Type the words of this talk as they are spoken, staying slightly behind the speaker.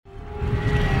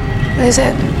What is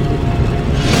it?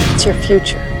 It's your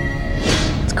future.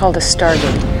 It's called a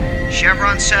Stargate.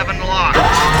 Chevron 7 locked.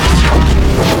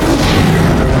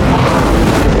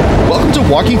 Welcome to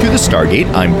Walking Through the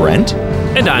Stargate. I'm Brent.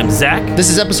 And I'm Zach. This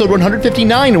is episode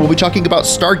 159, and we'll be talking about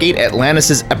Stargate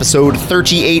Atlantis' episode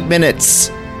 38 Minutes.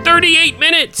 38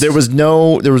 minutes! There was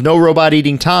no robot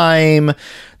eating time.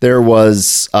 There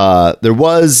was a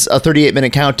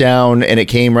 38-minute countdown, and it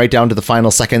came right down to the final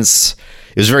seconds.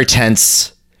 It was very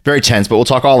tense, but we'll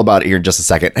talk all about it here in just a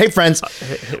second. Hey, friends.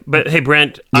 But hey,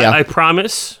 Brent, Yeah. I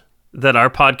promise that our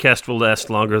podcast will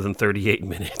last longer than 38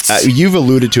 minutes. You've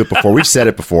alluded to it before. We've said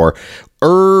it before.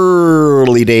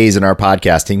 Early days in our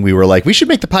podcasting, we were like, we should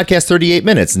make the podcast 38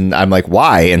 minutes. And I'm like,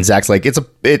 why? And Zach's like,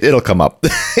 it'll come up.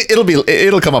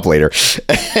 it'll come up later.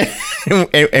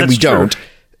 and we don't.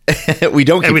 We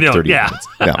don't keep it 38 minutes.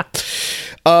 No.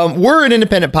 We're an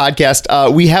independent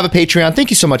podcast. We have a Patreon. Thank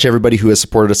you so much, everybody who has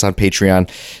supported us on Patreon.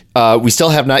 We still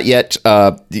have not yet.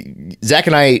 Zach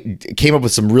and I came up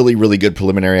with some really, really good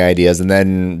preliminary ideas, and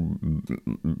then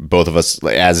both of us,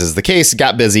 as is the case,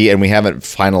 got busy, and we haven't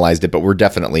finalized it. But we're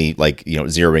definitely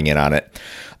zeroing in on it.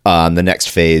 The next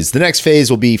phase. The next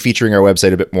phase will be featuring our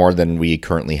website a bit more than we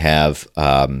currently have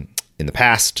in the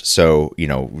past. So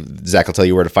Zach will tell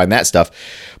you where to find that stuff.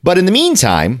 But in the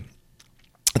meantime,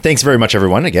 thanks very much,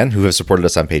 everyone, again, who have supported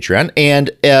us on Patreon.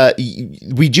 And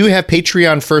we do have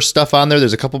Patreon first stuff on there.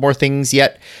 There's a couple more things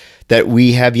yet that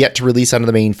we have yet to release onto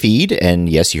the main feed. And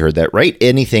yes, you heard that right.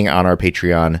 Anything on our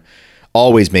Patreon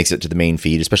always makes it to the main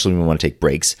feed, especially when we want to take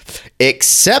breaks.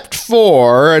 Except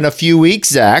for in a few weeks,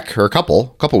 Zach, or a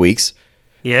couple weeks.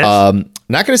 Yes.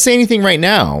 Not going to say anything right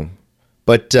now.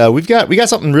 But we got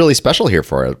something really special here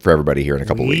for everybody here in a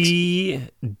couple weeks. We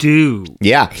do.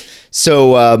 Yeah.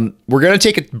 So we're going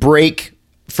to take a break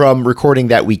from recording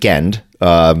that weekend.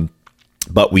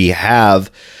 But we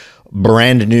have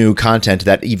brand new content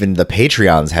that even the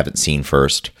Patreons haven't seen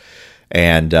first.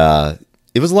 And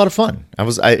it was a lot of fun. It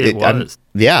was.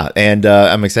 And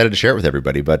I'm excited to share it with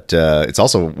everybody. But it's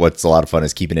also what's a lot of fun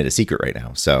is keeping it a secret right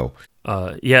now. So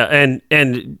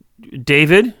and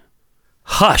David,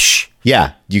 hush.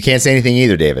 Yeah, you can't say anything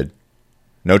either, David.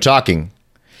 No talking.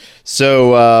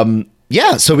 So,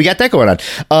 so we got that going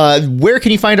on. Where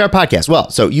can you find our podcast?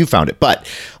 Well, so you found it, but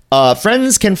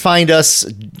friends can find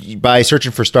us by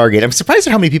searching for Stargate. I'm surprised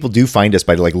at how many people do find us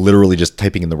by literally just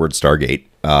typing in the word Stargate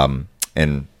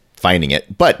and finding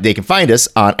it. But they can find us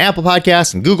on Apple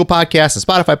Podcasts and Google Podcasts and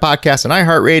Spotify Podcasts and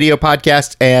iHeartRadio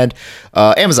Podcasts and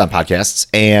Amazon Podcasts.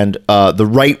 And the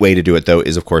right way to do it, though,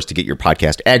 is, of course, to get your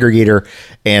podcast aggregator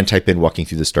and type in Walking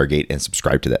Through the Stargate and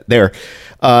subscribe to that there.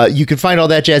 You can find all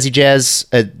that jazzy jazz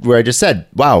where I just said,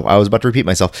 wow, I was about to repeat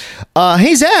myself.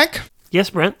 Hey, Zach. Yes,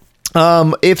 Brent.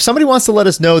 If somebody wants to let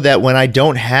us know that when I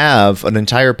don't have an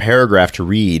entire paragraph to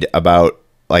read about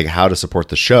how to support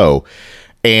the show,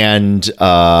 and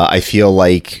I feel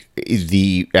like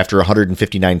after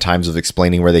 159 times of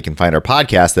explaining where they can find our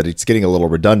podcast, that it's getting a little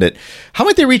redundant. How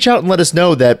might they reach out and let us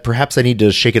know that perhaps I need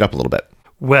to shake it up a little bit?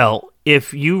 Well,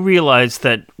 if you realize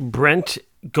that Brent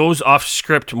goes off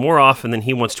script more often than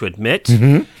he wants to admit,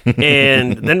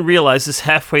 and then realizes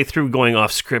halfway through going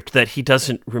off script that he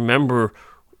doesn't remember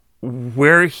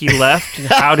where he left and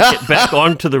how to get back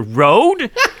onto the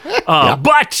road,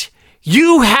 but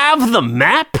you have the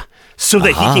map so that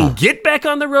he can get back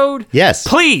on the road. Yes.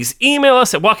 Please email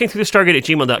us at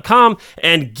walkingthroughthestargate@gmail.com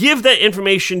and give that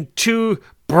information to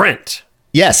Brent.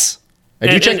 Yes. I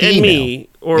do check the email. And me,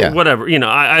 or whatever,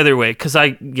 either way, because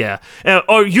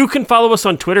or you can follow us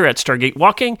on Twitter at Stargate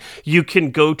Walking. You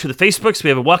can go to the Facebooks. We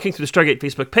have a Walking Through the Stargate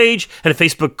Facebook page and a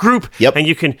Facebook group. Yep. And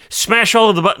you can smash all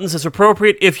of the buttons as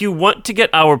appropriate. If you want to get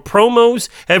our promos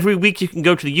every week, you can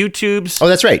go to the YouTubes. Oh,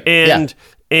 that's right.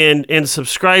 And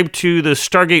subscribe to the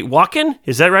Stargate Walkin'.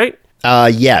 Is that right?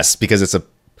 Yes, because it's a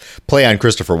play on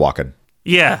Christopher Walken.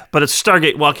 Yeah, but it's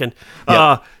Stargate Walkin'.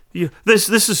 Yep.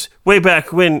 This is way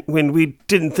back when we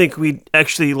didn't think we'd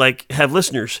actually have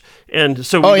listeners, and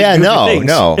so no.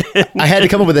 I had to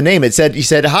come up with a name. You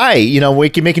said, hi, we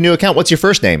can make a new account. What's your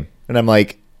first name? And I'm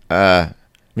like,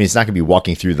 it's not gonna be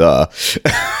Walking Through the.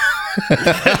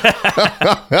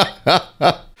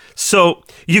 So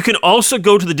you can also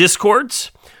go to the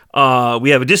Discords.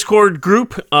 We have a Discord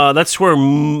group. That's where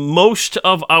most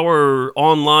of our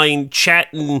online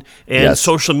chatting and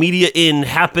social media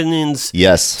happenings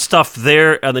stuff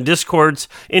there on the Discords.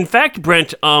 In fact,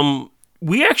 Brent,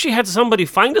 we actually had somebody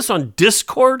find us on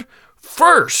Discord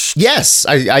first. Yes,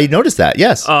 I noticed that,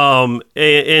 yes. And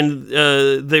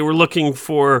they were looking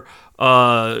for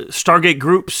Stargate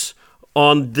groups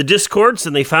on the Discords,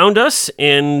 and they found us,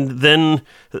 and then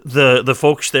the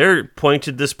folks there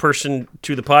pointed this person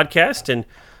to the podcast,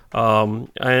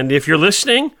 and if you're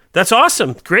listening, that's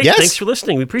awesome. Great. Yes. Thanks for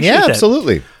listening. We appreciate that. Yeah,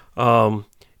 absolutely.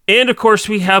 And of course,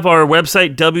 we have our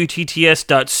website,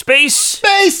 WTTS.space.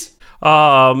 Space!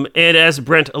 And as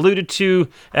Brent alluded to,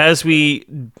 as we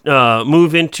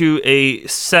move into a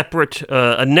separate,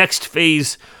 a next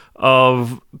phase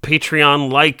of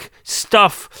Patreon-like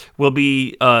stuff, we'll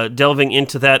be delving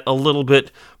into that a little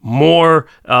bit more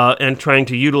and trying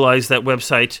to utilize that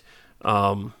website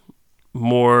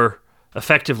more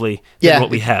effectively than what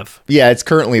we have. Yeah, it's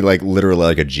currently like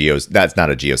literally like that's not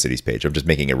a GeoCities page. I'm just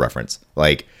making a reference.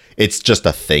 Like, it's just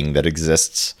a thing that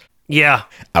exists. Yeah.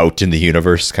 Out in the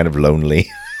universe, kind of lonely.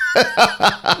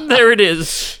 There it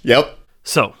is. Yep.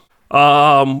 So,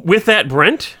 with that,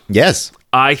 Brent, Yes.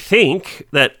 I think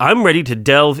that I'm ready to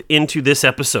delve into this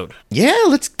episode. Yeah,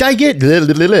 let's dig in.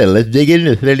 Let's dig in.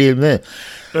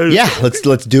 Yeah, let's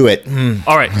do it.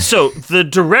 All right, so the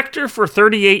director for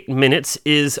 38 Minutes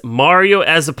is Mario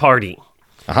Azzopardi.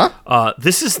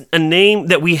 This is a name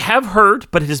that we have heard,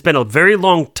 but it has been a very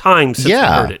long time since we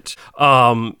heard it.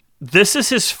 This is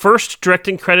his first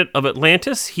directing credit of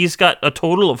Atlantis. He's got a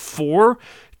total of 4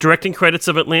 directing credits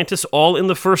of Atlantis, all in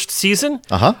the first season.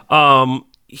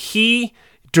 He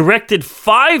directed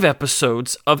 5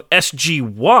 episodes of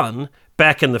SG-1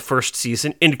 back in the first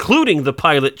season, including the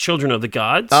pilot Children of the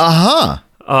Gods.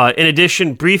 In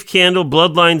addition, Brief Candle,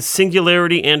 Bloodlines,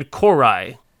 Singularity, and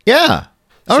Korai. Yeah.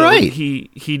 All right.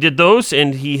 He did those,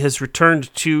 and he has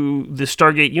returned to the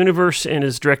Stargate universe and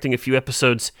is directing a few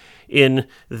episodes in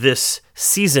this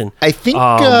season. I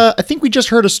think we just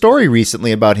heard a story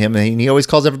recently about him, and he always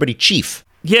calls everybody Chief.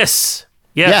 Yes,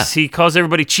 Yeah. he calls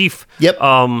everybody Chief. Yep.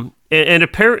 And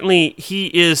apparently he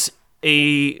is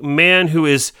a man who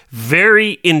is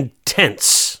very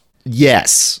intense.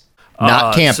 Yes.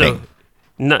 Not camping.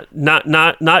 So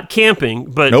not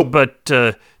camping, but Nope.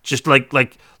 but just like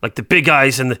the big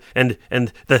eyes and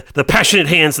the passionate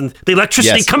hands and the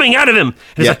electricity Yes. coming out of him.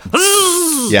 And Yeah. it's like,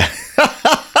 "Zzz!" Yeah.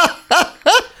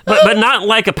 but not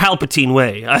like a Palpatine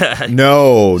way.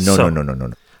 No.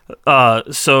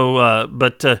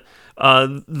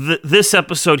 This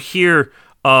episode here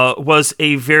was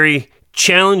a very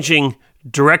challenging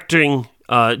directing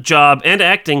job and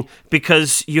acting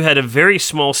because you had a very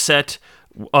small set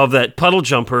of that puddle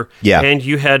jumper, and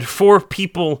you had 4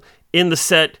 people in the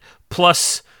set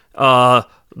plus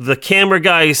the camera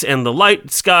guys and the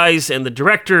lights guys and the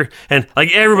director, and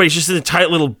like everybody's just in a tight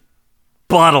little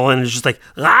bottle, and it's just like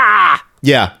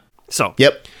Yeah. So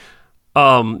Yep.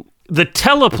 the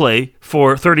teleplay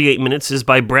for 38 Minutes is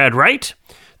by Brad Wright.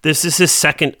 This is his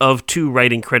second of 2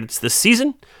 writing credits this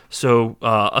season. So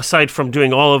aside from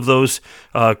doing all of those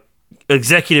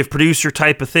executive producer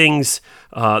type of things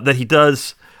that he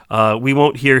does, we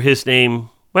won't hear his name.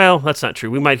 Well, that's not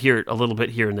true. We might hear it a little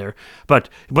bit here and there, but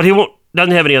he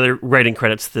doesn't have any other writing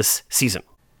credits this season.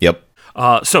 Yep.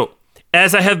 So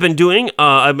as I have been doing,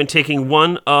 I've been taking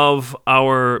one of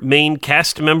our main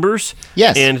cast members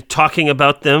and talking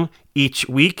about them each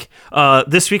week.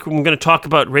 This week, we're going to talk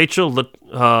about Rachel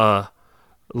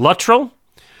Luttrell.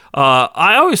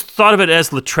 I always thought of it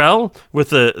as Luttrell with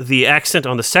the accent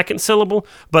on the second syllable,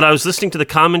 but I was listening to the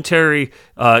commentary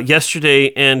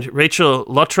yesterday, and Rachel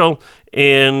Luttrell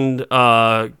and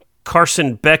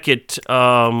Carson Beckett,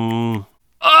 blanking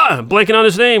on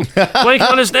his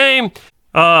name.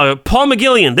 Paul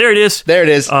McGillian. There it is.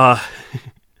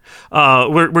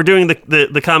 We're doing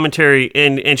the commentary,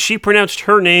 and she pronounced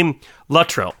her name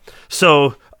Luttrell.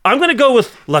 So I'm going to go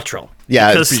with Luttrell.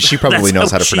 Yeah, she probably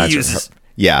knows how to pronounce it.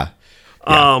 Yeah.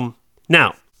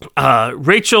 Now,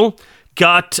 Rachel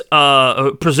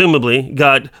presumably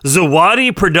got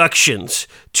Zawadi Productions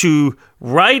to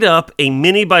write up a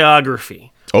mini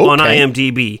biography on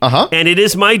IMDb. And it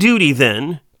is my duty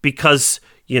then, because,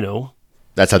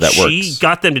 that's how that works. She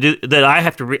got them to do that. I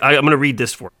have to I'm going to read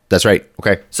this for her. That's right.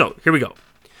 Okay. So here we go.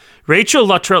 Rachel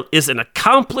Luttrell is an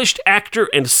accomplished actor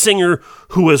and singer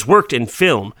who has worked in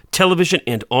film, television,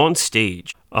 and on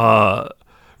stage.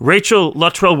 Rachel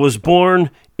Luttrell was born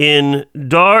in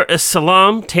Dar es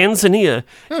Salaam, Tanzania,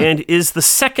 and is the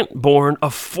second born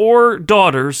of 4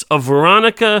 daughters of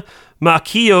Veronica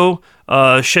Makio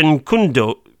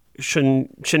Shenkundi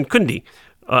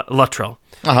Luttrell.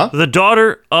 The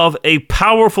daughter of a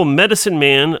powerful medicine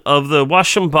man of the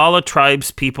Washambala tribes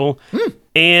people,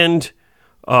 and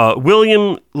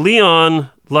William Leon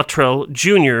Luttrell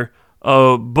Jr.,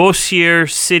 a Bossier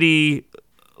City,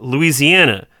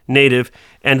 Louisiana native,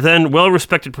 and then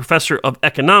well-respected professor of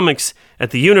economics at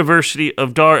the University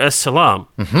of Dar es Salaam.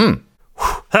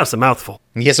 Whew, that was a mouthful.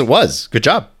 Yes, it was. Good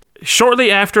job. Shortly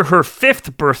after her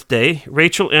 5th birthday,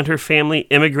 Rachel and her family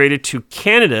immigrated to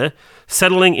Canada,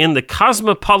 settling in the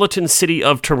cosmopolitan city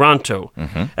of Toronto.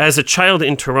 As a child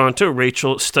in Toronto,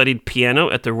 Rachel studied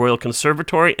piano at the Royal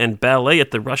Conservatory and ballet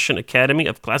at the Russian Academy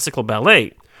of Classical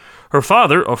Ballet. Her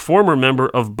father, a former member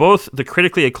of both the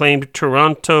critically acclaimed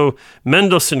Toronto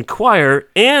Mendelssohn Choir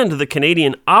and the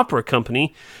Canadian Opera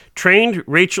Company, trained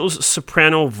Rachel's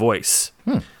soprano voice.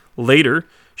 Later,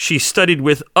 she studied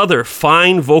with other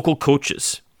fine vocal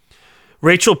coaches.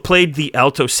 Rachel played the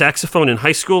alto saxophone in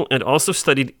high school and also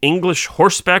studied English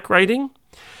horseback riding.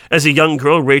 As a young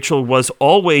girl, Rachel was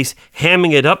always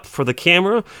hamming it up for the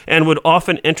camera and would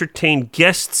often entertain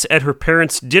guests at her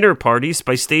parents' dinner parties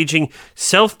by staging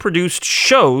self-produced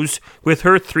shows with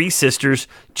her 3 sisters,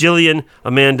 Jillian,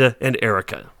 Amanda, and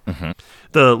Erica.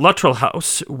 The Luttrell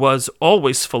house was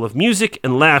always full of music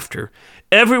and laughter.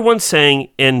 Everyone sang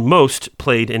and most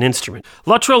played an instrument.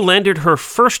 Luttrell landed her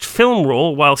first film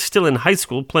role while still in high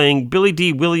school, playing Billy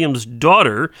D. Williams'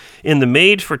 daughter in the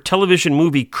made-for-television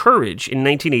movie Courage in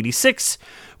 1986,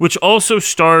 which also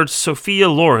starred Sophia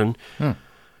Loren.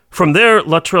 From there,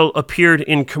 Luttrell appeared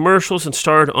in commercials and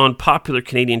starred on popular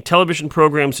Canadian television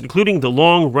programs, including the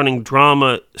long-running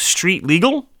drama Street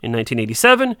Legal in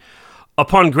 1987.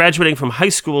 Upon graduating from high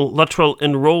school, Luttrell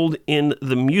enrolled in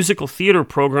the musical theater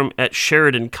program at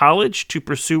Sheridan College to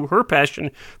pursue her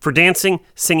passion for dancing,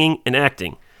 singing, and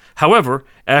acting. However,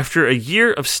 after a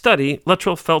year of study,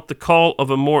 Luttrell felt the call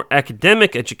of a more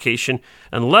academic education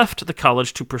and left the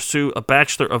college to pursue a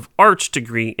Bachelor of Arts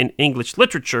degree in English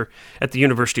Literature at the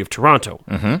University of Toronto.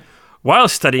 While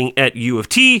studying at U of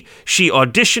T, she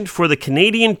auditioned for the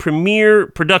Canadian premiere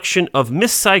production of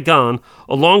Miss Saigon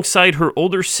alongside her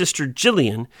older sister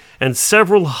Jillian and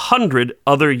several hundred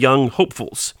other young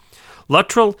hopefuls.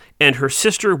 Luttrell and her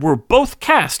sister were both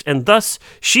cast, and thus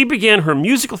she began her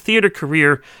musical theater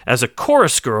career as a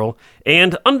chorus girl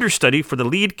and understudy for the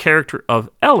lead character of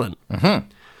Ellen.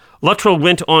 Luttrell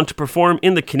went on to perform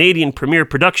in the Canadian premiere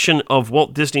production of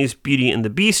Walt Disney's Beauty and the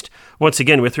Beast, once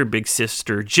again with her big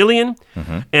sister Jillian,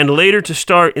 and later to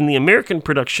star in the American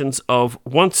productions of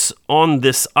Once on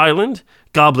This Island,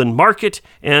 Goblin Market,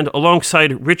 and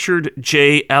alongside Richard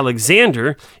J.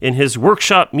 Alexander in his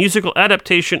workshop musical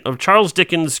adaptation of Charles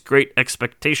Dickens' Great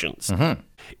Expectations.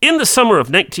 In the summer of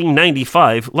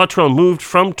 1995, Luttrell moved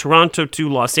from Toronto to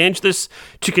Los Angeles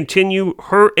to continue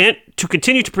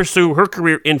to pursue her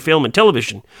career in film and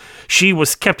television. She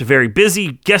was kept very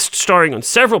busy, guest starring on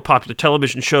several popular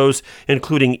television shows,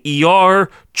 including ER,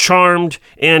 Charmed,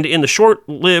 and in the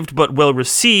short-lived but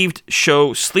well-received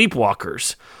show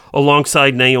Sleepwalkers,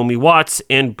 alongside Naomi Watts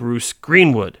and Bruce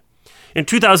Greenwood. In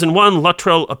 2001,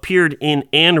 Luttrell appeared in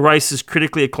Anne Rice's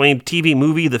critically acclaimed TV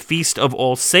movie The Feast of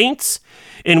All Saints,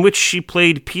 in which she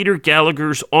played Peter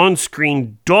Gallagher's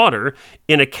on-screen daughter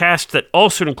in a cast that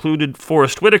also included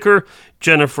Forrest Whitaker,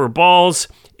 Jennifer Balls,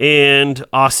 and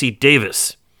Ossie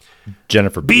Davis.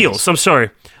 Jennifer Beals. I'm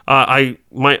sorry.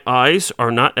 My eyes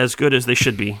are not as good as they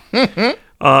should be.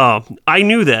 I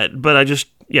knew that, but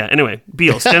anyway,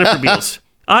 Beals. Jennifer Beals.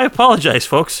 I apologize,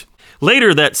 folks.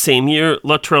 Later that same year,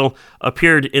 Luttrell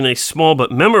appeared in a small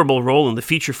but memorable role in the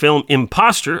feature film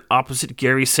Imposter opposite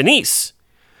Gary Sinise.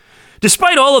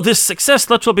 Despite all of this success,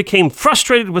 Luttrell became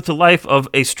frustrated with the life of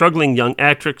a struggling young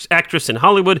actress in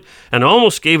Hollywood and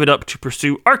almost gave it up to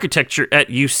pursue architecture at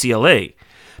UCLA.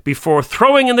 Before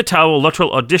throwing in the towel, Luttrell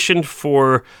auditioned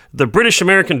for the British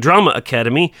American Drama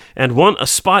Academy and won a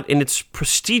spot in its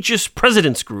prestigious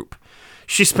President's Group.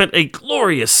 She spent a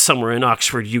glorious summer in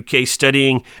Oxford, UK,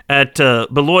 studying at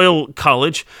Balliol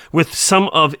College with some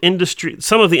of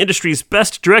the industry's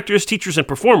best directors, teachers, and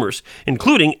performers,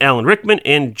 including Alan Rickman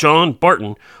and John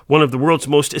Barton, one of the world's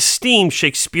most esteemed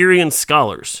Shakespearean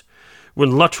scholars.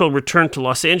 When Luttrell returned to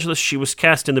Los Angeles, she was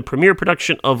cast in the premiere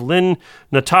production of Lynn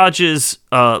Notage's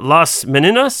Las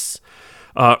Meninas,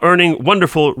 earning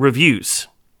wonderful reviews.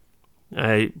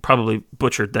 I probably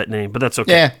butchered that name, but that's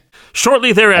okay. Yeah.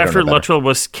 Shortly thereafter, Luttrell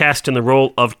was cast in the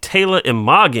role of Teyla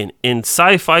Imogen in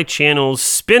Sci-Fi Channel's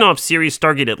spin-off series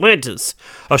Stargate Atlantis,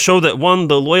 a show that won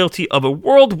the loyalty of a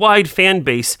worldwide fan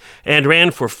base and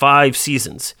ran for 5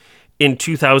 seasons. In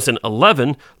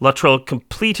 2011, Luttrell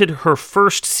completed her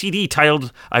first CD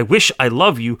titled I Wish I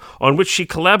Love You, on which she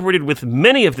collaborated with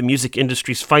many of the music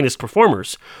industry's finest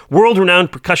performers,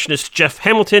 world-renowned percussionist Jeff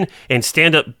Hamilton and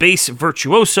stand-up bass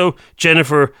virtuoso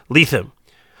Jennifer Leatham.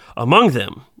 Among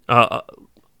them, all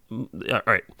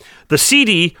right. The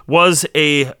CD was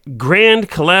a grand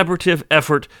collaborative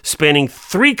effort spanning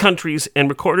 3 countries and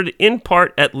recorded in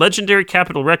part at legendary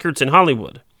Capitol Records in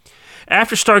Hollywood.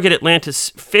 After Stargate Atlantis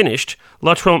finished,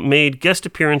 Luttrell made guest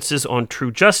appearances on True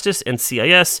Justice,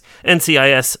 NCIS,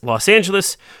 NCIS Los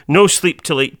Angeles, No Sleep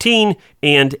Till 18,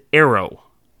 and Arrow.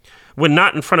 When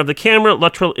not in front of the camera,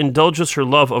 Luttrell indulges her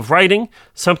love of writing,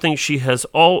 something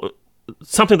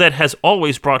that has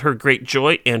always brought her great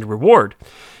joy and reward.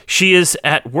 She is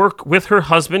at work with her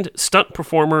husband, stunt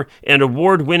performer, and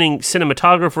award-winning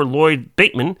cinematographer Lloyd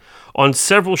Bateman on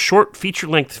several short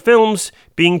feature-length films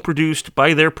being produced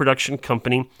by their production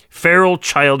company, Feral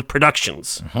Child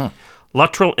Productions.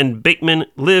 Luttrell and Bateman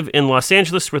live in Los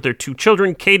Angeles with their 2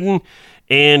 children, Caden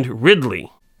and Ridley.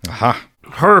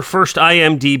 Her first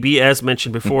IMDb, as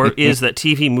mentioned before, is that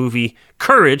TV movie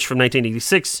Courage from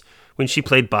 1986, when she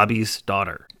played Bobby's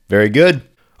daughter. Very good.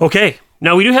 Okay,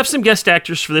 now we do have some guest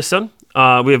actors for this one.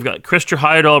 We've got Christopher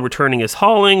Heyerdahl returning as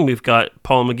Halling. We've got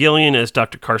Paul McGillian as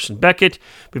Dr. Carson Beckett.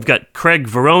 We've got Craig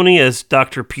Veroni as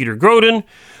Dr. Peter Groden.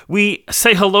 We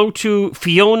say hello to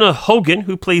Fiona Hogan,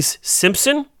 who plays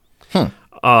Simpson.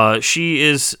 She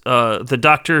is the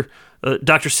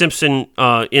Dr. Simpson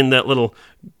in that little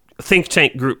think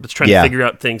tank group that's trying to figure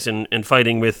out things and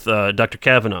fighting with Dr.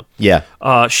 Kavanaugh. Yeah.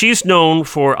 She's known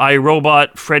for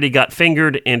iRobot, Freddy Got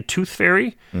Fingered, and Tooth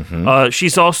Fairy.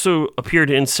 She's also appeared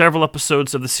in several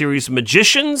episodes of the series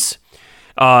Magicians,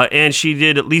 and she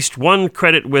did at least one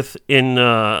credit in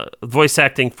voice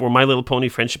acting for My Little Pony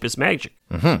Friendship is Magic.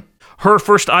 Her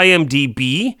first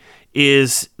IMDb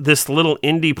is this little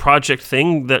indie project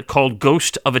thing that called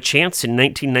Ghost of a Chance in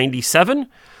 1997.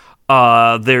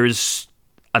 There's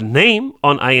a name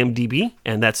on IMDb,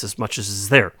 and that's as much as is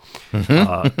there.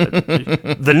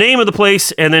 The name of the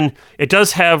place, and then it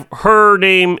does have her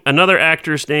name, another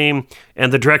actor's name,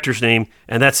 and the director's name,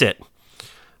 and that's it.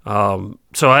 So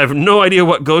I have no idea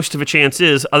what Ghost of a Chance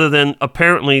is, other than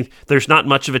apparently there's not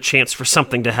much of a chance for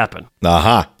something to happen.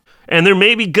 And there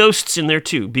may be ghosts in there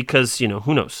too, because,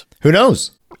 who knows? Who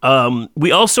knows?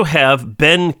 We also have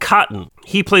Ben Cotton.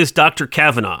 He plays Dr.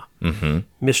 Kavanaugh.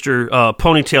 Mr.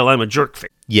 Ponytail, I'm a jerk thing.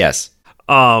 Yes.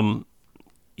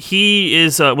 He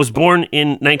was born in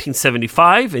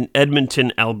 1975 in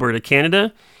Edmonton, Alberta,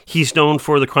 Canada. He's known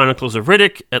for the Chronicles of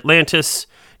Riddick, Atlantis,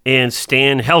 and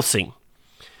Stan Helsing.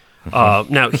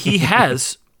 Now, he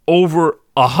has over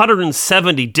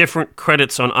 170 different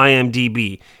credits on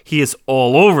IMDb. He is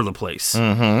all over the place.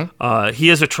 He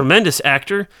is a tremendous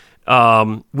actor.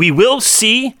 We will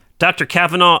see Dr.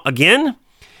 Kavanaugh again,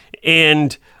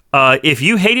 and if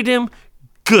you hated him,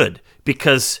 good,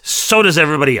 because so does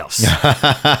everybody else.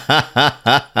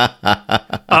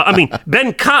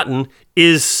 Ben Cotton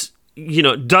does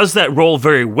that role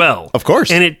very well. Of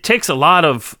course. And it takes a lot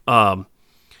of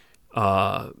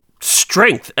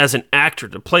strength as an actor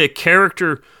to play a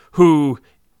character who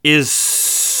is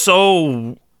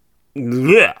so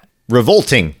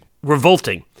revolting.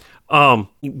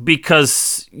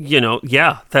 Because,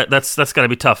 that's got to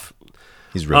be tough.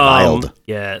 He's reviled.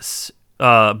 Yes.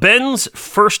 Ben's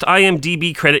first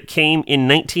IMDb credit came in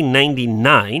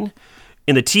 1999.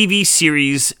 In the TV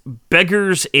series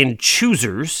Beggars and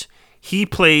Choosers, he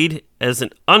played as an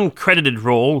uncredited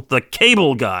role the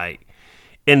cable guy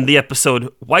in the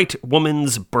episode White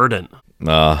Woman's Burden.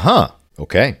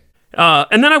 Okay.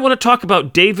 And then I want to talk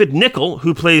about David Nichol,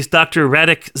 who plays Dr.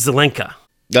 Radek Zelenka.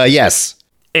 Yes.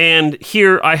 And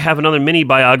here I have another mini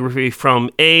biography from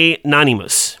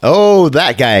Anonymous. Oh,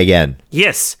 that guy again.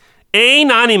 Yes.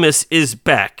 Anonymous is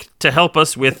back to help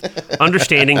us with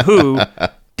understanding who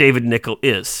David Nichol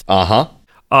is.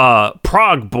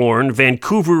 Prague-born,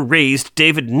 Vancouver-raised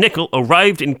David Nichol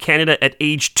arrived in Canada at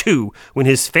age 2 when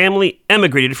his family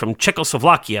emigrated from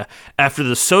Czechoslovakia after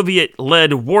the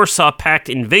Soviet-led Warsaw Pact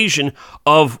invasion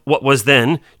of what was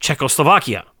then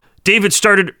Czechoslovakia. David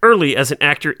started early as an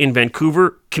actor in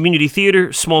Vancouver, community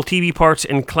theater, small TV parts,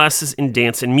 and classes in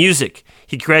dance and music.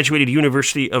 He graduated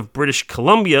University of British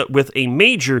Columbia with a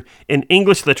major in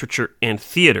English literature and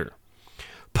theater.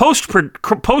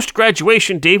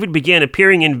 Post-graduation, David began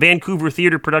appearing in Vancouver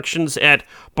theater productions at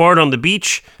Bard on the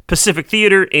Beach, Pacific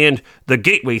Theater, and the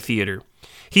Gateway Theater.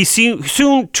 He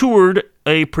soon toured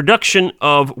a production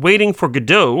of Waiting for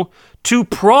Godot to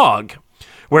Prague,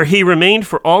 where he remained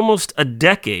for almost a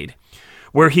decade,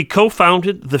 where he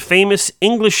co-founded the famous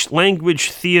English-language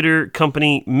theater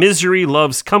company Misery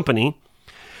Loves Company,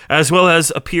 as well as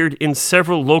appeared in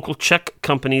several local Czech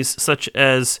companies such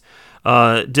as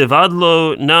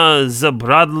Divadlo na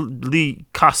Zabradli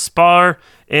Kaspar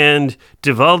and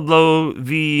Divadlo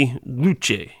v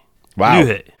Luce.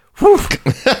 Wow.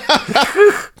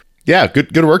 Yeah,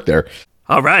 good work there.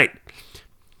 All right.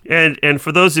 And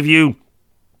for those of you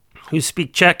who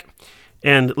speak Czech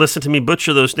and listen to me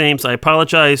butcher those names, I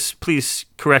apologize. Please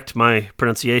correct my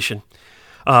pronunciation.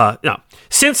 Now,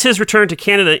 since his return to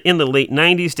Canada in the late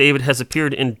 90s, David has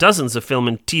appeared in dozens of film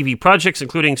and TV projects,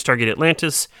 including Stargate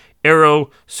Atlantis, Arrow,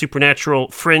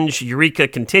 Supernatural, Fringe, Eureka,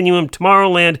 Continuum,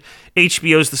 Tomorrowland,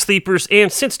 HBO's The Sleepers,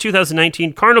 and since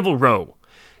 2019, Carnival Row.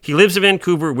 He lives in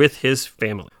Vancouver with his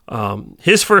family.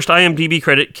 His first IMDb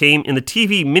credit came in the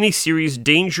TV miniseries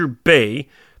Danger Bay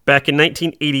back in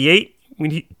 1988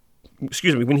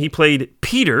 when he played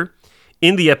Peter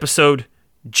in the episode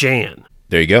Jan.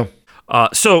 There you go.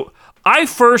 So I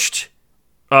first,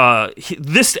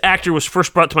 this actor was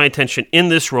first brought to my attention in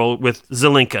this role with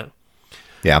Zelenka.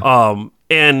 Yeah.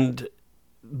 And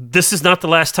this is not the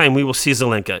last time we will see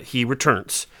Zelenka. He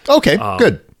returns. Okay,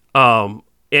 good.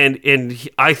 And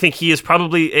I think he is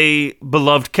probably a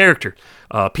beloved character.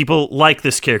 People like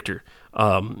this character.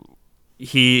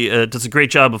 He does a great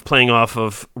job of playing off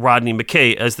of Rodney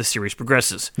McKay as the series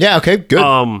progresses. Yeah, okay,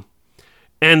 good.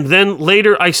 And then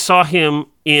later I saw him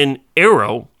in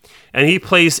Arrow, and he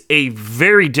plays a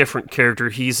very different character.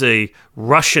 He's a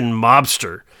Russian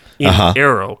mobster in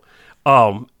Arrow.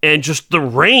 And just the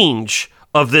range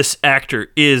of this actor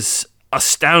is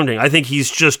astounding. I think he's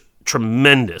just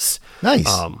tremendous. Nice.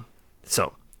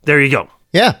 So there you go.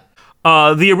 Yeah.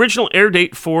 The original air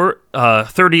date for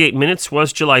 38 Minutes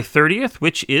was July 30th,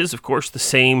 which is, of course, the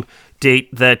same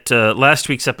date that last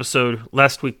week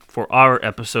for our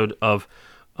episode of,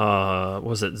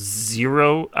 was it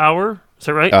 0 Hour? Is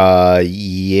that right?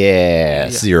 Yeah.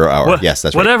 0 Hour. Yes,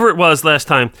 that's right. Whatever it was last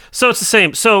time. So it's the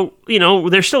same. So,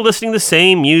 they're still listening to the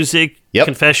same music,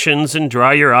 Confessions and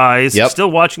Dry Your Eyes, still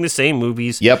watching the same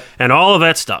movies, and all of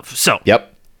that stuff. So,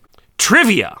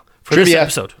 trivia for this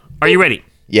episode. Are you ready?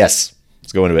 Yes.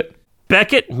 Let's go into it.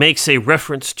 Beckett makes a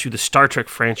reference to the Star Trek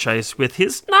franchise with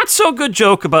his not-so-good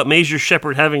joke about Major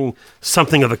Shepard having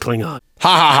something of a Klingon. Ha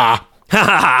ha ha.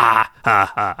 Ha ha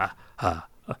ha ha ha.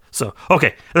 So,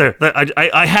 okay, there.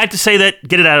 I had to say that,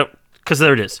 get it out, because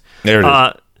there it is. There it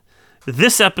is.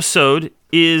 This episode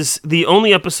is the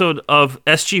only episode of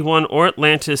SG-1 or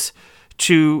Atlantis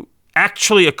to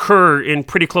actually occur in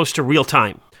pretty close to real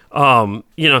time.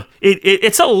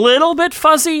 It's a little bit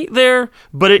fuzzy there,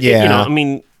 but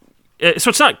so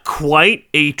it's not quite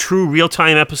a true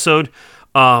real-time episode,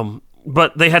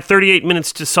 but they had 38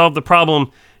 minutes to solve the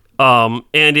problem,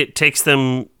 and it takes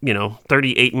them,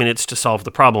 38 minutes to solve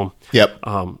the problem. Yep.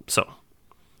 So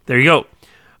there you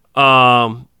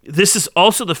go. This is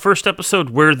also the first episode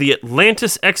where the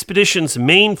Atlantis Expedition's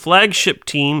main flagship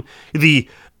team, the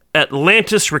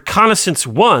Atlantis Reconnaissance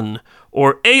 1,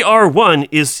 or AR-1,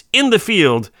 is in the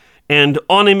field and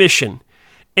on a mission.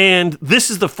 And this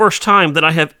is the first time that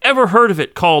I have ever heard of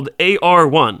it called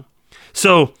AR-1.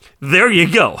 So there you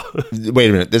go. Wait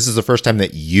a minute. This is the first time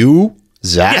that you,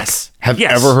 Zach, have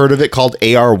ever heard of it called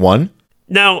AR-1?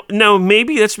 Now,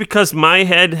 maybe that's because my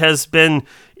head has been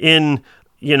in,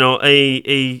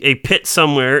 a pit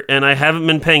somewhere, and I haven't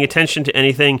been paying attention to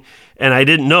anything, and I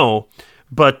didn't know.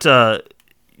 But, I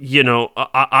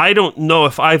don't know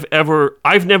if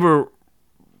I've never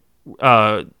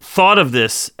thought of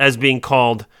this as being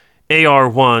called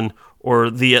AR-1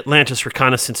 or the Atlantis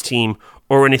Reconnaissance Team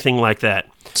or anything like that.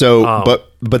 So,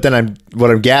 but then what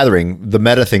I'm gathering, the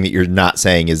meta thing that you're not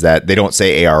saying is that they don't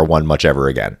say AR-1 much ever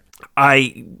again.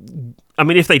 I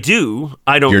mean, if they do,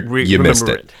 I don't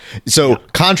remember it. So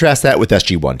contrast that with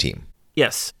SG-1 team.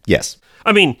 Yes. Yes.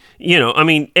 I mean,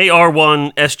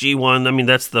 AR-1, SG-1,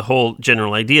 that's the whole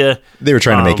general idea. They were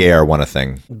trying to make AR-1 a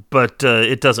thing. But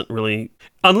it doesn't really...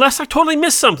 Unless I totally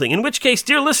missed something, in which case,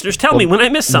 dear listeners, tell me when I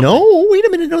missed something. No, wait a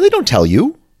minute. No, they don't tell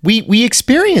you. We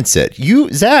experience it.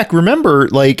 You, Zach, remember,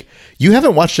 you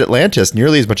haven't watched Atlantis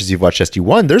nearly as much as you've watched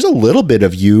SG-1. There's a little bit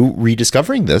of you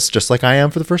rediscovering this, just like I am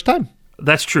for the first time.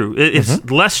 That's true.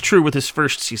 It's less true with this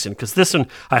first season, because this one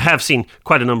I have seen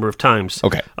quite a number of times.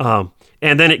 Okay.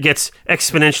 And then it gets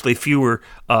exponentially fewer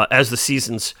as the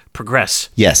seasons progress.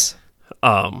 Yes.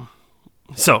 The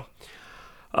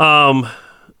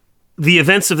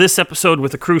events of this episode,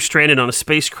 with the crew stranded on a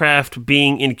spacecraft,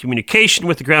 being in communication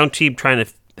with the ground team, trying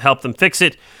to help them fix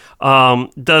it,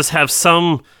 does have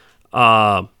some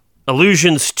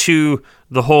allusions to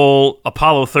the whole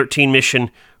Apollo 13 mission,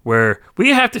 where we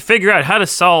have to figure out how to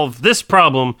solve this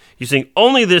problem using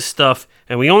only this stuff,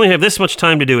 and we only have this much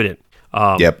time to do it in.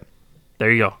 Yep.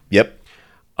 There you go. Yep.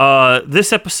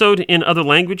 This episode in other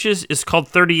languages is called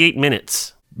 38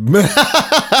 Minutes.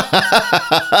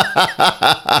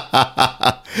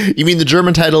 You mean the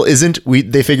German title isn't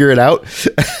They Figure It Out?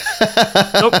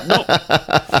 Nope.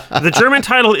 The German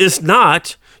title is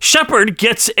not Shepard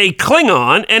Gets a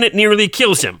Klingon and It Nearly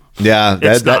Kills Him. Yeah,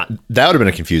 that would have been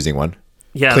a confusing one.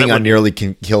 Yeah, Klingon nearly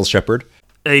kills Shepard.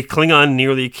 a Klingon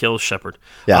nearly kills Shepard.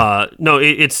 Yeah. No,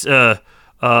 it's drei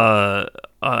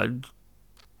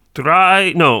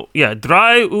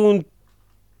und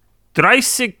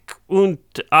 30 und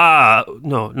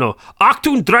no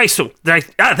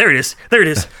 38. There it is.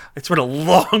 It's been a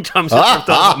long time since I've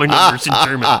thought about my numbers in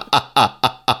German.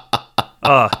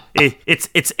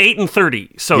 It's 8 and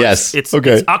 30. So yes. it's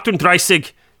okay.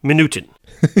 38 Minuten.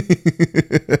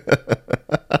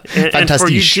 and for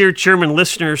you dear German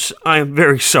listeners, I am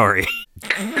very sorry.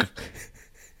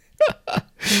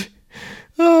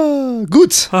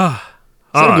 Gut. Sehr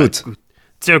gut.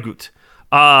 Sehr gut.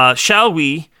 Shall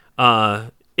we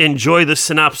enjoy the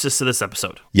synopsis of this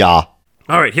episode? Ja.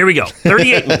 All right, here we go.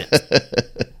 38 minutes.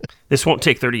 This won't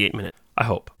take 38 minutes, I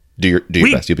hope. Do your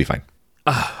best. You'll be fine.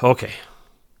 Okay.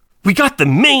 We got the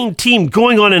main team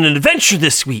going on an adventure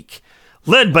this week.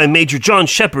 Led by Major John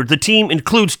Shepard, the team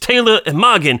includes Taylor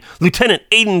Imogen, Lieutenant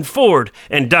Aiden Ford,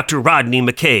 and Dr. Rodney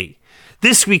McKay.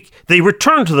 This week, they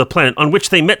return to the planet on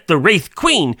which they met the Wraith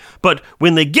Queen, but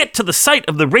when they get to the site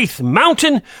of the Wraith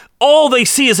Mountain, all they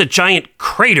see is a giant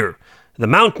crater. The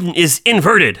mountain is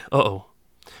inverted. Uh-oh.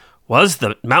 Was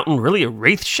the mountain really a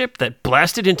Wraith ship that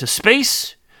blasted into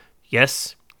space?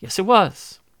 Yes, it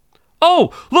was.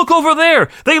 Oh, look over there!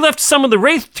 They left some of the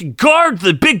Wraith to guard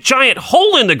the big giant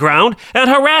hole in the ground and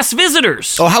harass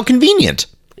visitors. Oh, how convenient.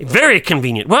 Very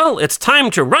convenient. Well, it's time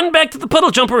to run back to the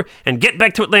puddle jumper and get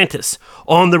back to Atlantis.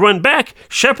 On the run back,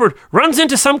 Shepard runs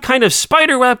into some kind of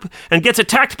spider web and gets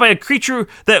attacked by a creature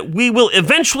that we will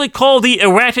eventually call the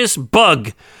Eratus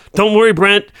Bug. Don't worry,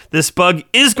 Brent, this bug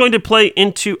is going to play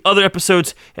into other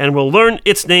episodes, and we'll learn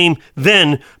its name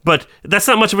then, but that's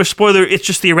not much of a spoiler, it's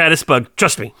just the Eratus Bug,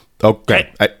 trust me.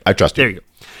 Okay, I trust you. There you go.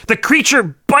 The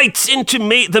creature bites into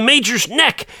the Major's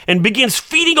neck and begins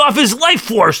feeding off his life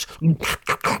force.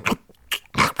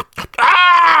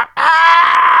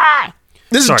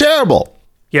 This is terrible.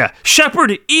 Yeah,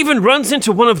 Shepard even runs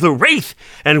into one of the Wraith,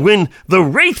 and when the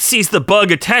Wraith sees the bug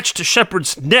attached to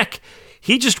Shepard's neck,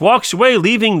 he just walks away,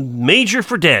 leaving Major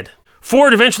for dead.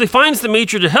 Ford eventually finds the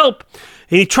Major to help,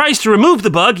 and he tries to remove the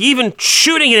bug, even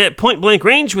shooting it at point-blank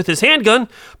range with his handgun,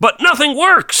 but nothing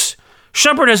works.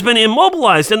 Shepard has been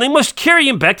immobilized, and they must carry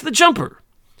him back to the jumper.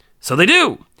 So they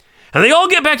do. And they all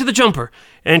get back to the jumper,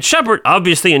 and Shepard,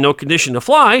 obviously in no condition to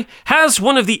fly, has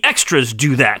one of the extras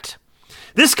do that.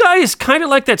 This guy is kind of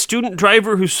like that student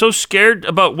driver who's so scared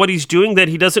about what he's doing that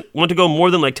he doesn't want to go more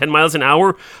than like 10 miles an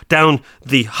hour down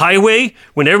the highway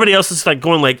when everybody else is like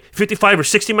going like 55 or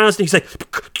 60 miles, and he's like...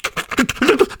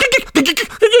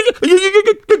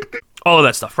 all of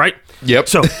that stuff, right? Yep.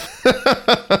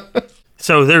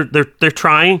 So they're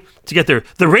trying to get there.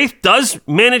 The Wraith does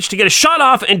manage to get a shot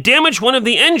off and damage one of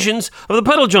the engines of the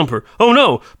puddle jumper. Oh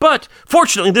no, but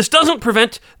fortunately this doesn't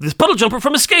prevent this puddle jumper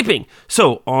from escaping.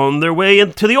 So on their way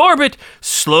into the orbit,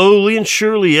 slowly and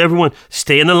surely everyone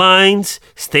stay in the lines.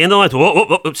 Stay in the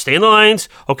lines.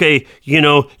 Okay,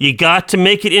 you got to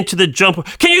make it into the jumper.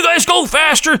 Can you guys go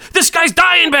faster? This guy's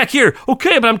dying back here.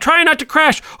 Okay, but I'm trying not to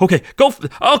crash. Okay, go.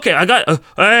 Okay, I got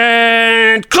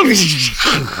and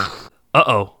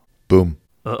uh-oh. Boom.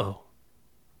 Uh-oh.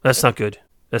 That's not good.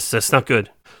 That's not good.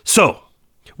 So,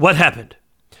 what happened?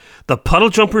 The puddle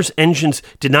jumper's engines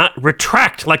did not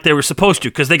retract like they were supposed to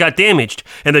because they got damaged,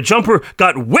 and the jumper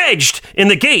got wedged in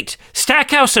the gate.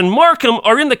 Stackhouse and Markham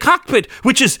are in the cockpit,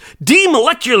 which is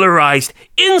demolecularized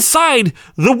inside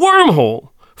the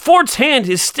wormhole. Ford's hand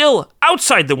is still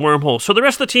outside the wormhole, so the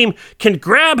rest of the team can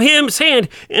grab his hand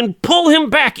and pull him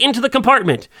back into the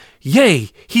compartment.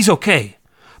 Yay, he's okay.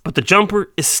 But the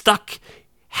jumper is stuck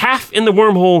half in the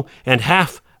wormhole and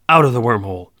half out of the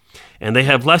wormhole. And they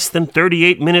have less than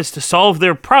 38 minutes to solve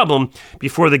their problem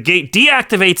before the gate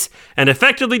deactivates and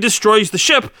effectively destroys the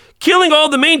ship, killing all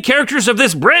the main characters of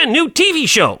this brand new TV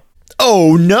show.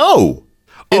 Oh no!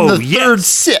 In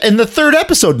Yes. the third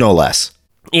episode, no less.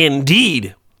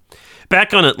 Indeed.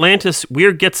 Back on Atlantis,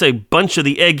 Weir gets a bunch of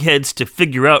the eggheads to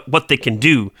figure out what they can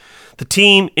do. The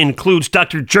team includes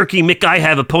Dr. Jerky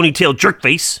McI-Have-a-Ponytail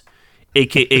Jerkface,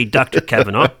 a.k.a. Dr.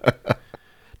 Kavanaugh,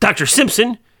 Dr.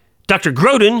 Simpson, Dr.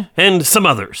 Grodin, and some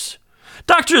others.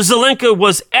 Dr. Zelenka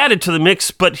was added to the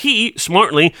mix, but he,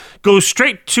 smartly, goes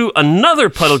straight to another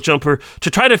puddle jumper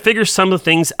to try to figure some of the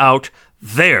things out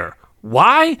there.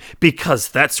 Why? Because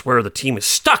that's where the team is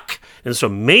stuck, and so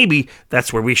maybe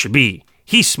that's where we should be.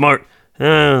 He's smart.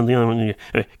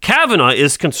 Kavanaugh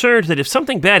is concerned that if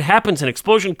something bad happens, an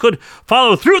explosion could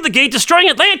follow through the gate, destroying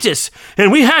Atlantis,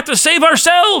 and we have to save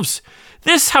ourselves.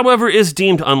 This, however, is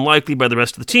deemed unlikely by the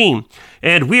rest of the team,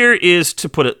 and Weir is, to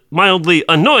put it mildly,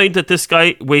 annoyed that this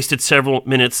guy wasted several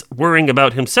minutes worrying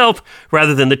about himself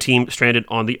rather than the team stranded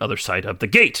on the other side of the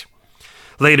gate.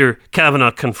 Later,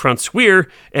 Kavanaugh confronts Weir,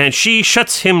 and she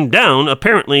shuts him down,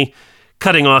 apparently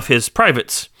cutting off his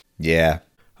privates. Yeah.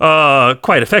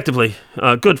 Quite effectively.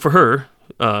 Good for her.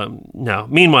 Now,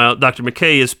 meanwhile, Dr.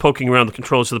 McKay is poking around the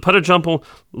controls of the putter jumper,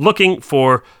 looking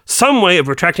for some way of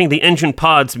retracting the engine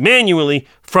pods manually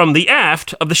from the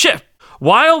aft of the ship.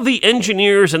 While the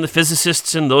engineers and the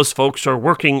physicists and those folks are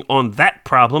working on that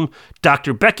problem,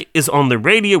 Dr. Beckett is on the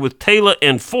radio with Taylor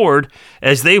and Ford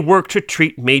as they work to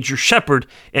treat Major Shepard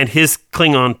and his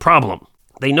Klingon problem.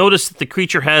 They notice that the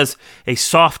creature has a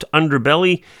soft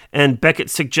underbelly, and Beckett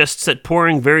suggests that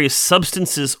pouring various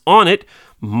substances on it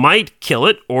might kill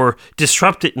it or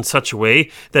disrupt it in such a way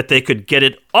that they could get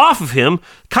it off of him,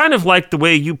 kind of like the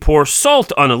way you pour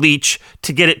salt on a leech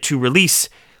to get it to release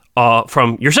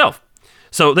from yourself.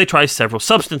 So they try several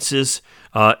substances.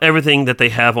 Everything that they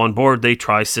have on board, they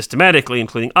try systematically,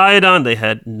 including iodine. They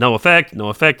had no effect.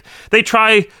 They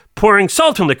try pouring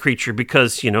salt on the creature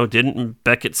because, didn't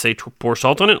Beckett say to pour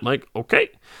salt on it? Like, okay.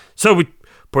 So we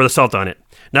pour the salt on it.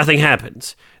 Nothing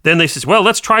happens. Then they says, well,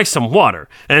 let's try some water.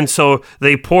 And so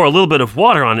they pour a little bit of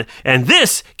water on it. And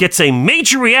this gets a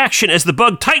major reaction as the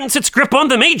bug tightens its grip on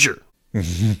the Major.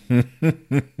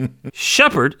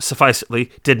 Shepard,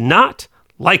 suffice-itly, did not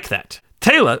like that.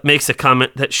 Taylor makes a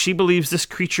comment that she believes this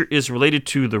creature is related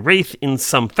to the Wraith in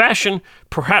some fashion,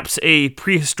 perhaps a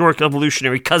prehistoric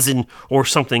evolutionary cousin or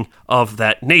something of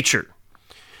that nature.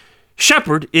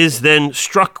 Shepard is then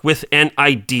struck with an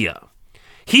idea.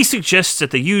 He suggests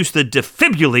that they use the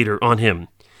defibrillator on him.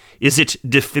 Is it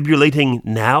defibrillating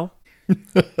now?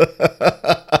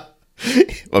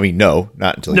 I mean, no,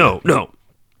 not until... No.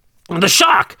 The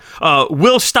shock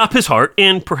will stop his heart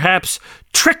and perhaps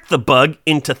trick the bug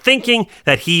into thinking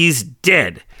that he's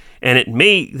dead, and it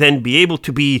may then be able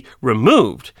to be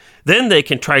removed. Then they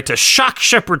can try to shock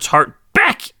Shepard's heart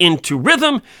back into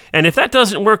rhythm, and if that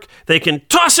doesn't work, they can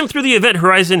toss him through the event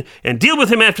horizon and deal with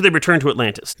him after they return to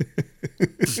Atlantis.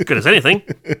 As good as anything.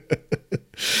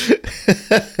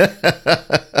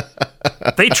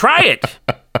 They try it.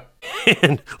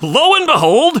 And lo and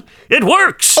behold, it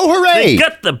works. Oh, hooray! They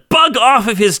get the bug off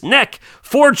of his neck.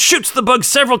 Ford shoots the bug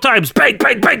several times. Bang,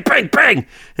 bang, bang, bang, bang.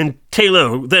 And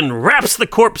Taylor then wraps the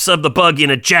corpse of the bug in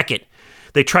a jacket.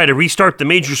 They try to restart the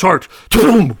Major's heart.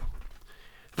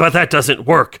 But that doesn't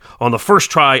work on the first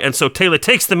try, and so Taylor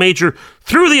takes the Major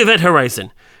through the event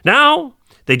horizon. Now,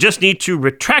 they just need to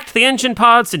retract the engine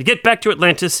pods and get back to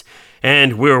Atlantis,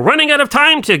 and we're running out of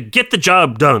time to get the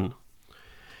job done.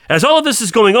 As all of this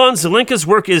is going on, Zelenka's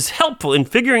work is helpful in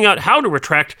figuring out how to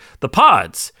retract the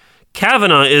pods.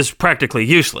 Kavanaugh is practically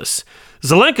useless.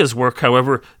 Zelenka's work,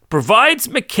 however, provides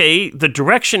McKay the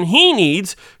direction he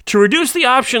needs to reduce the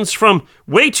options from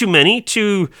way too many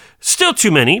to still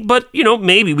too many, but,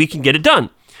 maybe we can get it done.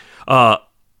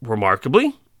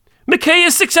 Remarkably, McKay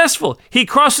is successful. He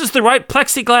crosses the right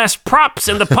plexiglass props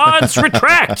and the pods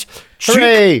retract.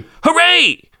 Hooray!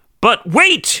 Hooray! But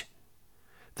wait!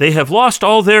 They have lost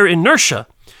all their inertia.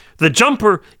 The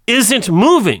jumper isn't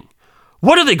moving.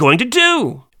 What are they going to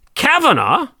do?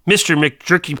 Kavanaugh, Mr.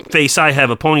 McJerkyface, I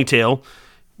have a ponytail,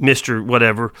 Mr.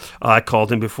 whatever I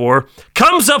called him before,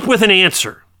 comes up with an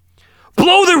answer.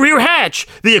 Blow the rear hatch.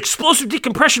 The explosive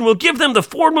decompression will give them the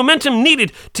forward momentum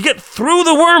needed to get through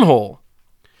the wormhole.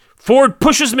 Ford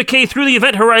pushes McKay through the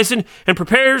event horizon and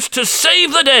prepares to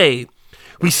save the day.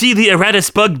 We see the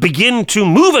Eratus bug begin to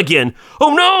move again.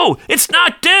 Oh no, it's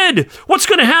not dead. What's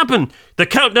going to happen? The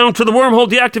countdown to the wormhole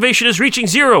deactivation is reaching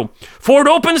 0. Ford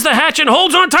opens the hatch and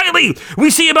holds on tightly. We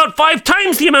see about 5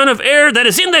 times the amount of air that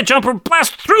is in that jumper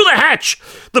blast through the hatch.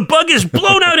 The bug is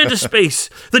blown out into space.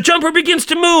 The jumper begins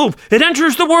to move. It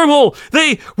enters the wormhole.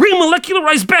 They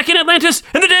remolecularize back in Atlantis,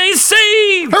 and the day is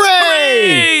saved.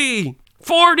 Hooray! Hooray!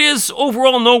 Ford is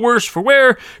overall no worse for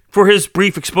wear for his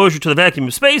brief exposure to the vacuum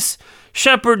of space.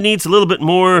 Shepard needs a little bit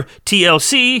more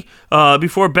TLC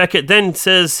before Beckett then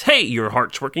says, hey, your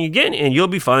heart's working again, and you'll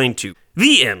be fine too.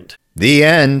 The end. The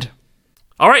end.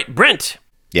 All right, Brent.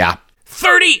 Yeah.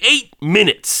 38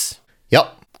 minutes.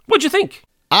 Yep. What'd you think?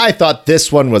 I thought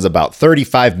this one was about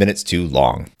 35 minutes too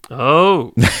long.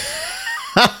 Oh.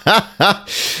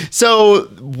 So,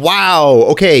 wow.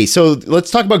 Okay, so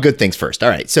let's talk about good things first. All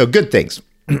right, so good things.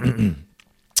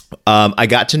 I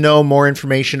got to know more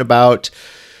information about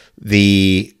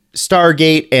the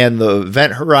Stargate and the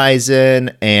event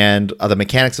horizon and the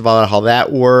mechanics of how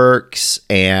that works,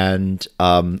 and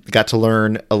got to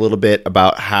learn a little bit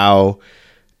about how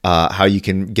you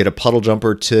can get a puddle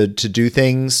jumper to do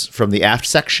things from the aft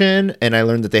section. And I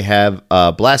learned that they have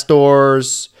blast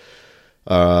doors,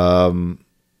 and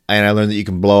I learned that you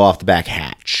can blow off the back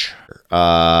hatch.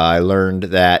 I learned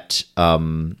that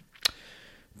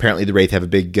apparently the Wraith have a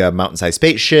big mountain-sized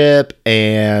spaceship,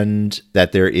 and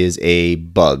that there is a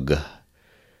bug.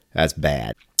 That's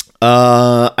bad.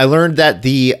 I learned that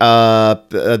that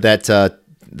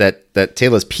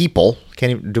Tayla's people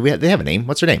they have a name?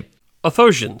 What's their name?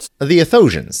 Athosians. The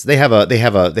Athosians. They have a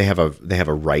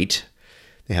right.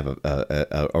 They have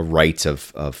a rite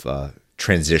of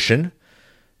transition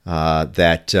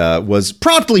that was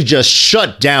promptly just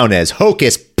shut down as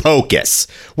hocus pocus.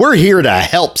 We're here to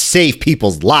help save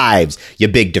people's lives, you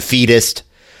big defeatist.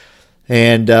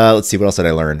 And let's see, what else did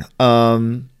I learn?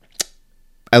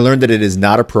 I learned that it is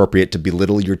not appropriate to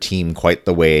belittle your team quite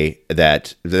the way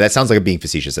that sounds like I'm being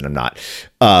facetious, and I'm not.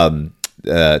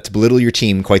 To belittle your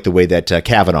team quite the way that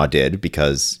Kavanaugh did,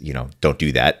 because, don't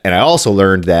do that. And I also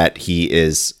learned that he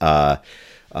is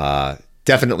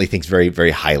definitely thinks very,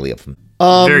 very highly of him.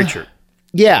 Very true.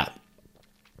 Yeah.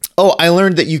 Oh, I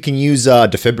learned that you can use a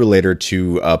defibrillator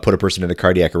to put a person in a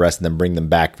cardiac arrest and then bring them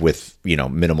back with,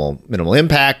 minimal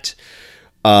impact.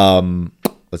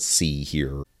 Let's see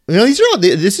here.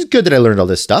 This is good that I learned all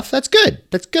this stuff. That's good.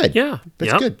 Yeah.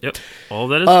 That's good. Yep. All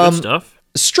that is good stuff.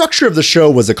 Structure of the show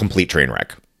was a complete train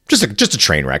wreck. Just a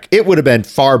train wreck. It would have been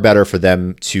far better for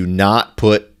them to not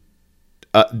put.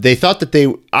 They thought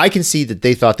that I can see that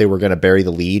they thought they were going to bury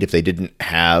the lead if they didn't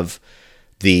have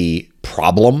the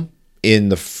problem in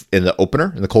the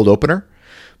opener, in the cold opener.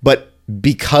 But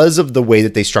because of the way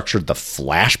that they structured the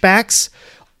flashbacks,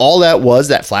 all that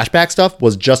flashback stuff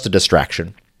was just a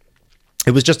distraction.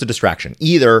 It was just a distraction.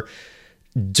 Either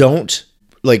don't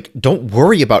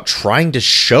worry about trying to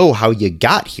show how you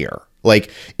got here.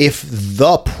 Like, if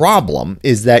the problem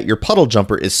is that your puddle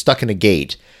jumper is stuck in a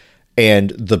gate, and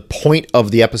the point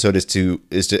of the episode is to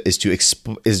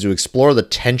explore the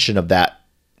tension of that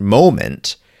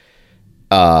moment,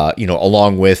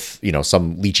 along with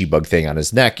some leechy bug thing on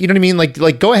his neck. You know what I mean?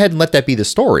 Like go ahead and let that be the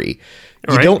story.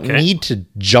 You don't need to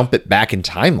jump it back in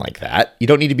time like that. You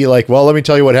don't need to be like, well, let me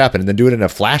tell you what happened, and then do it in a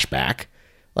flashback.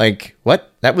 Like,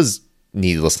 what? That was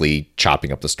needlessly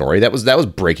chopping up the story. That was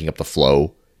breaking up the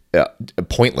flow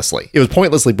pointlessly. It was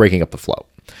pointlessly breaking up the flow.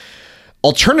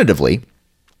 Alternatively,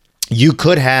 you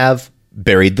could have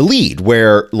buried the lead,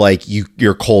 where like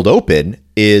your cold open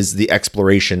is the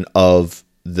exploration of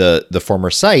the former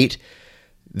site,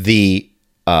 and the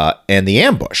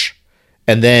ambush.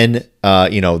 And then,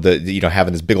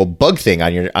 having this big old bug thing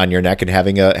on your neck, and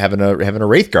having a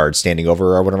Wraith Guard standing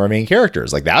over one of our main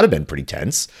characters, like that would have been pretty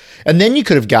tense. And then you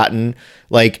could have gotten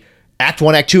like Act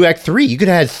 1, Act 2, Act 3. You could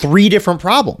have had 3 different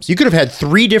problems. You could have had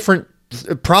 3 different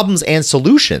problems and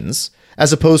solutions,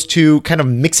 as opposed to kind of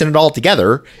mixing it all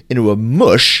together into a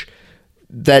mush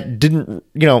that didn't.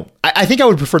 I think I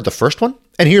would prefer the first one.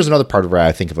 And here's another part of where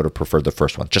I think I would have preferred the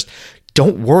first one. Just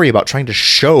don't worry about trying to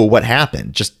show what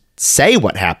happened. Just say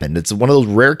what happened. It's one of those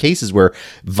rare cases where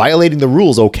violating the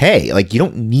rules okay. Like, you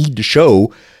don't need to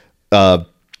show why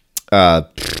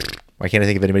can't I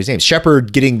think of anybody's name?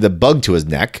 Shepard getting the bug to his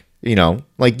neck,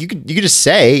 like you could just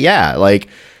say, yeah, like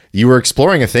you were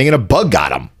exploring a thing and a bug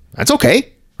got him. That's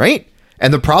okay, right?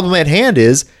 And the problem at hand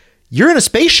is you're in a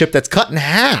spaceship that's cut in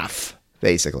half,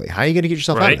 basically. How are you going to get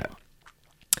yourself out of that?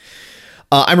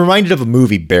 I'm reminded of a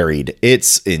movie, Buried.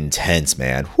 It's intense,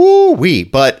 man. Whoo-wee.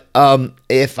 But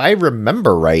if I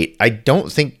remember right, I don't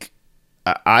think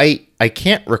I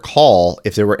can't recall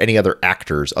if there were any other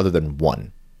actors other than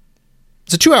one.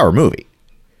 It's a 2-hour movie.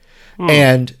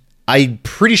 And I'm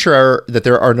pretty sure that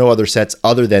there are no other sets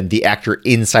other than the actor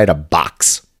inside a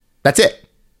box. That's it.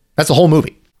 That's the whole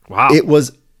movie. Wow. It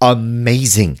was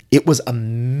amazing. It's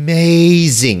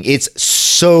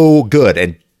so good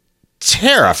and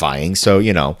terrifying. So,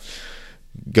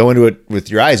 go into it with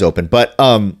your eyes open. But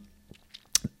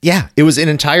yeah, it was an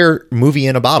entire movie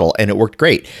in a bottle, and it worked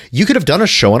great. You could have done a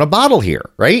show in a bottle here,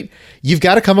 right? You've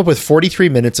got to come up with 43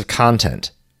 minutes of content,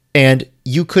 and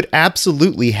you could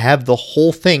absolutely have the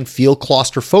whole thing feel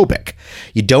claustrophobic.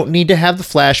 You don't need to have the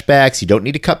flashbacks. You don't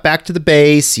need to cut back to the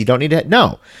base. You don't need to.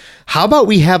 No. How about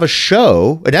we have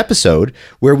an episode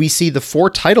where we see the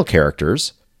 4 title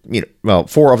characters,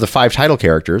 4 of the 5 title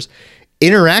characters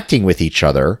interacting with each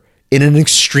other in an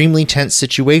extremely tense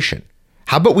situation?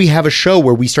 How about we have a show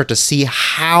where we start to see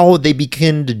how they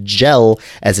begin to gel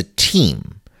as a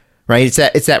team, right?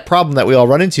 It's that problem that we all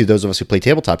run into, those of us who play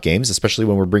tabletop games, especially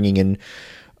when we're bringing in,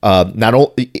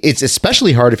 it's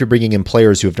especially hard if you're bringing in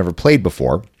players who have never played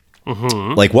before.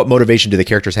 Mm-hmm. Like, what motivation do the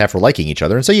characters have for liking each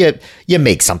other? And so you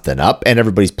make something up, and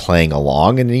everybody's playing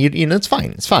along, and it's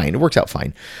fine. It's fine. It works out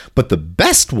fine. But the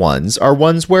best ones are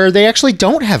ones where they actually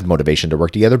don't have motivation to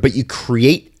work together, but you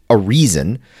create a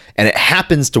reason, and it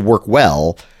happens to work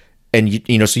well, And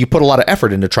so you put a lot of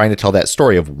effort into trying to tell that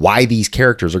story of why these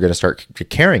characters are going to start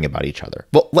caring about each other.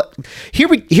 Well, here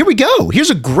we go. Here's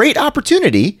a great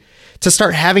opportunity to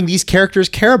start having these characters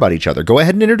care about each other. Go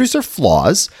ahead and introduce their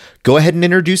flaws. Go ahead and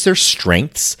introduce their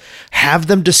strengths. Have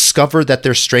them discover that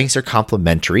their strengths are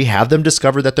complementary. Have them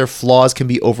discover that their flaws can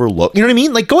be overlooked. You know what I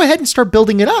mean? Like, go ahead and start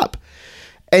building it up.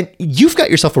 And you've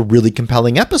got yourself a really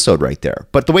compelling episode right there.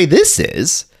 But the way this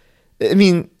is, I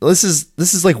mean, this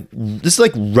is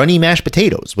like runny mashed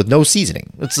potatoes with no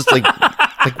seasoning. It's just like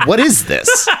what is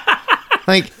this?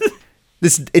 Like,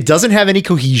 it doesn't have any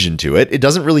cohesion to it. It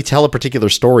doesn't really tell a particular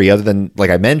story other than, like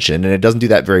I mentioned, and it doesn't do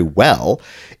that very well.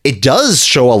 It does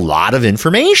show a lot of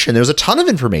information. There's a ton of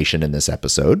information in this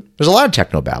episode. There's a lot of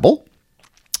technobabble,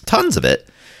 tons of it,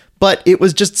 but it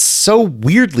was just so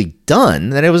weirdly done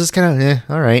that it was just kind of,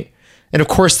 all right. And of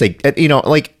course they,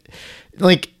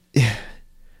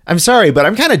 I'm sorry, but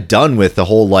I'm kind of done with the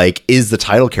whole, like, is the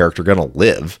title character going to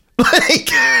live? Like,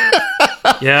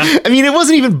 yeah. I mean, it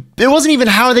wasn't even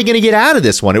how are they going to get out of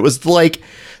this one? It was like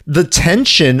the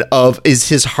tension of, is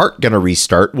his heart going to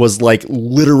restart, was like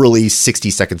literally 60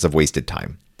 seconds of wasted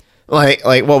time. Like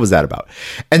what was that about?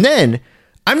 And then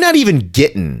I'm not even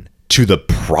getting to the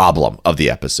problem of the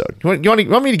episode. You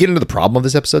want me to get into the problem of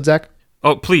this episode, Zach?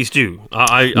 Oh, please do.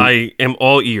 I am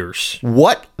all ears.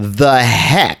 What the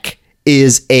heck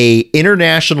is a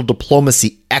international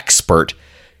diplomacy expert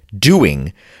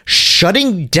doing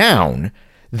shutting down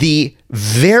the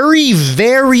very,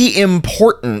 very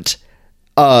important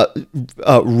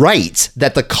rights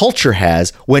that the culture has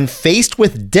when faced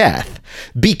with death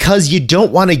because you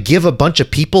don't want to give a bunch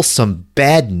of people some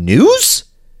bad news?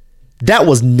 That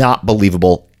was not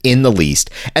believable in the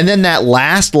least. And then that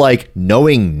last, like,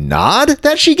 knowing nod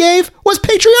that she gave was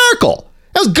patriarchal.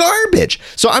 That was garbage.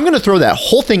 So I'm going to throw that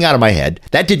whole thing out of my head.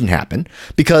 That didn't happen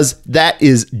because that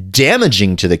is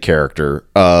damaging to the character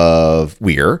of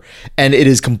Weir, and it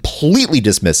is completely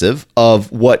dismissive of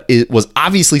what was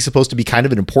obviously supposed to be kind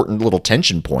of an important little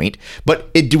tension point, but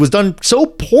it was done so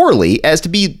poorly as to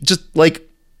be just like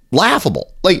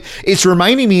laughable. Like, it's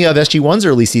reminding me of SG-1's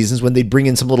early seasons when they'd bring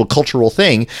in some little cultural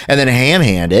thing and then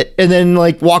hand it and then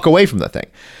like walk away from the thing.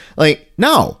 Like,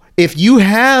 no. If you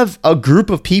have a group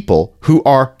of people who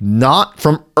are not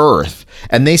from Earth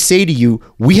and they say to you,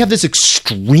 we have this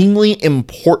extremely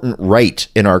important right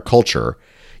in our culture,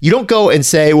 you don't go and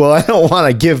say, well, I don't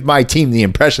want to give my team the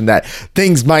impression that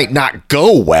things might not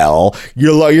go well.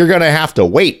 You're going to have to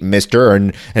wait, mister,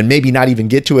 and maybe not even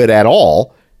get to it at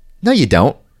all. No, you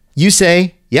don't. You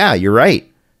say, yeah, you're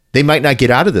right. They might not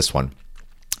get out of this one.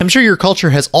 I'm sure your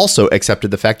culture has also accepted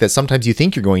the fact that sometimes you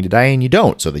think you're going to die and you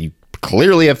don't, so that you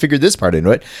clearly have figured this part into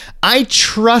it. I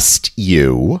trust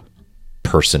you,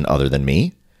 person other than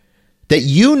me, that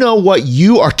you know what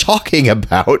you are talking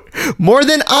about more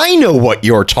than I know what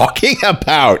you're talking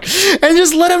about, and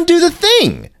just let them do the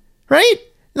thing, right?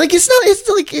 Like, it's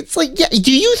like, yeah,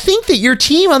 do you think that your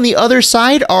team on the other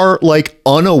side are like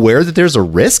unaware that there's a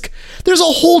risk? There's a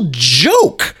whole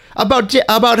joke about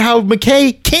how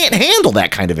McKay can't handle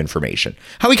that kind of information,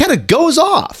 how he kind of goes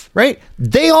off, right?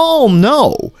 They all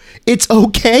know it's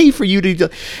okay for you to.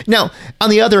 Now, on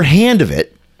the other hand of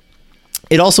it,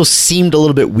 it also seemed a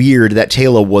little bit weird that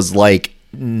Taylor was like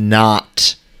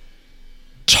not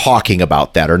talking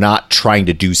about that or not trying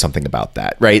to do something about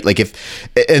that, right? Like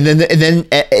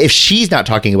if she's not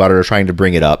talking about it or trying to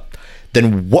bring it up,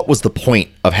 then what was the point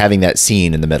of having that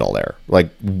scene in the middle there? Like,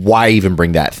 why even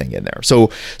bring that thing in there? So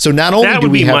not only do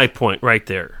we have my point right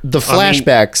there. The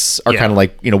flashbacks are kind of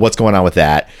like, what's going on with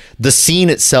that? The scene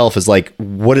itself is like,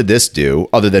 what did this do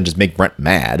other than just make Brent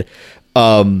mad?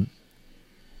 So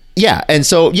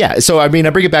I mean, I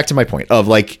bring it back to my point of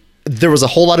like, there was a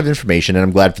whole lot of information, and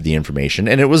I'm glad for the information,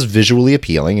 and it was visually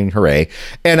appealing, and hooray.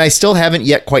 And I still haven't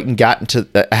yet quite got to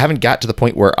the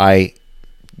point where I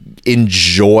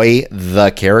enjoy the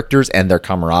characters and their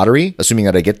camaraderie, assuming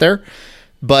that I get there.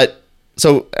 But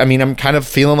so, I mean, I'm kind of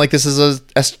feeling like this is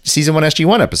a season 1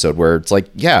 SG-1 episode where it's like,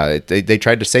 yeah, they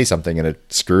tried to say something and it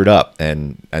screwed up.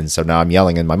 And so now I'm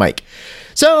yelling in my mic.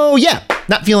 So yeah,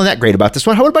 not feeling that great about this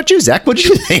one. How about you, Zach? What did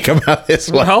you think about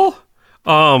this one? Well,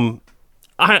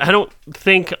 I don't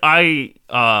think I'm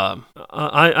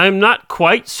not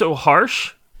quite so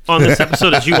harsh on this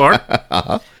episode as you are.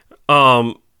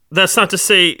 Uh-huh. That's not to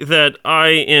say that I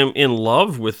am in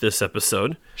love with this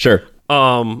episode. Sure.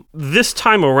 This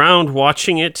time around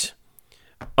watching it,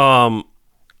 I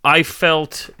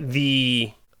felt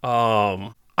the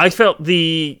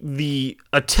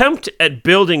attempt at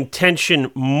building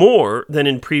tension more than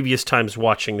in previous times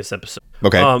watching this episode.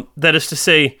 Okay. That is to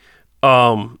say,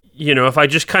 if I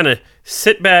just kind of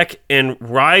sit back and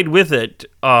ride with it,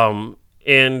 and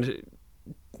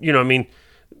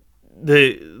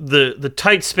the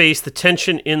tight space, the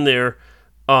tension in there,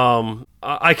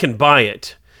 I can buy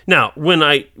it. Now, when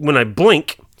I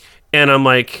blink and I'm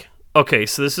like, okay,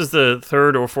 so this is the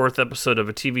third or fourth episode of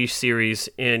a TV series,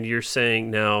 and you're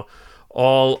saying now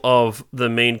all of the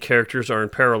main characters are in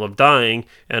peril of dying,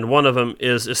 and one of them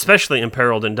is especially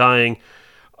imperiled in dying.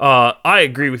 I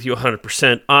agree with you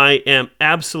 100%. I am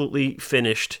absolutely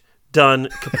finished, done,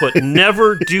 kaput.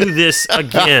 Never do this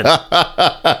again.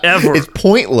 Ever. It's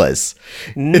pointless.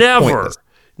 Never.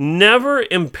 Never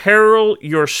imperil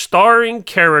your starring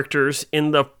characters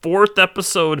in the fourth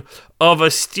episode of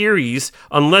a series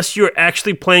unless you're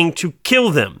actually playing to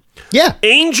kill them. Yeah.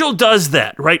 Angel does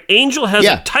that, right? Angel has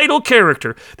a title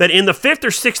character that in the fifth or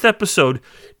sixth episode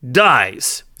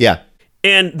dies. Yeah.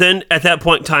 And then at that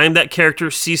point in time, that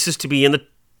character ceases to be in the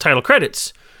title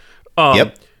credits.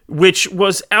 Which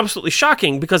was absolutely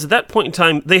shocking because at that point in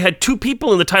time, they had two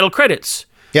people in the title credits.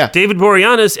 Yeah. David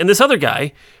Boreanaz and this other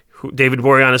guy. David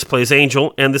Boreanaz plays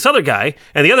Angel, and this other guy,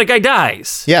 and the other guy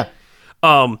dies. Yeah.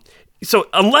 So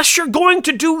unless you're going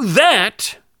to do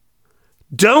that,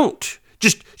 don't.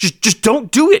 Just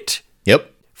don't do it.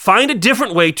 Yep. Find a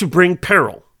different way to bring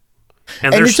peril.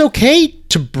 And it's okay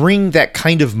to bring that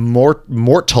kind of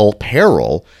mortal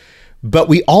peril, but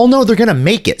we all know they're going to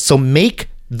make it. So make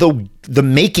the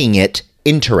making it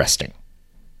interesting,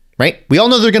 right? We all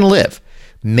know they're going to live.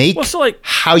 Make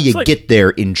how you get there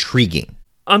intriguing.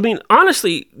 I mean,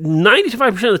 honestly, 95%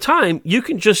 of the time, you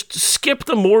can just skip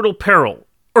the mortal peril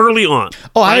early on.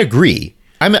 Oh, right? I agree.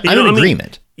 I'm in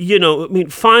agreement.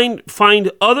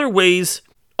 Find other ways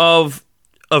of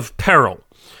peril.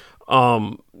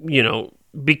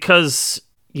 Because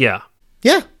yeah.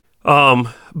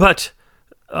 But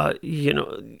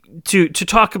to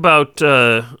talk about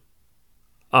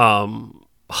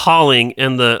Halling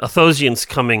and the Athosians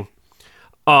coming,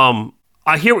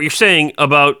 I hear what you're saying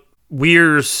about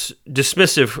Weir's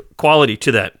dismissive quality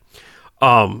to that,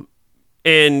 and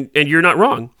you're not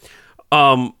wrong.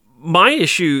 My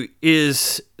ip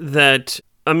is that,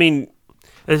 I mean,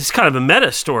 it's kind of a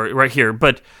meta story right here,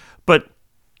 but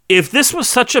if this was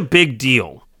such a big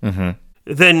deal,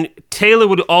 then Taylor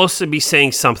would also be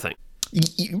saying something.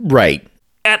 Right.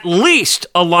 At least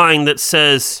a line that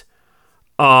says,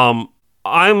 if I'm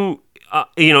going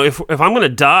to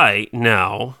die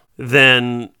now,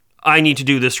 then I need to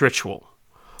do this ritual.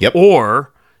 Yep.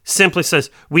 Or simply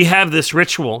says, we have this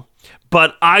ritual,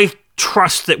 but I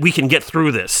trust that we can get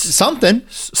through this. Something.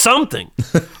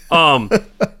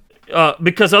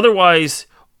 Because otherwise,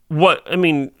 what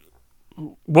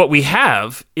we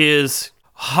have is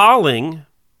Halling,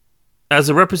 as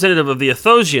a representative of the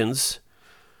Athosians,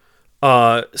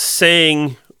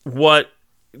 saying what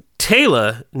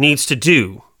Taylor needs to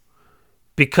do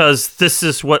because this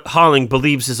is what Halling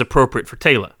believes is appropriate for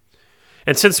Taylor.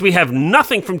 And since we have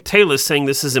nothing from Taylor saying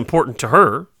this is important to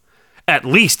her, at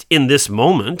least in this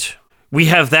moment, we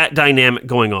have that dynamic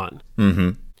going on.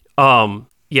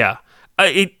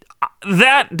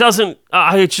 That doesn't...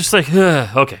 it's just like,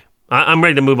 okay, I'm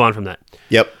ready to move on from that.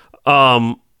 Yep.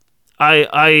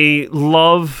 I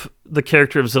love the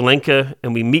character of Zelenka,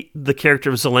 and we meet the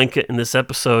character of Zelenka in this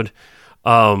episode,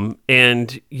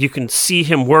 and you can see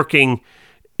him working,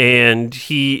 and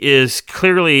he is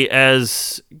clearly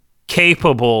as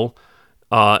capable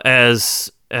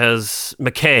as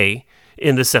McKay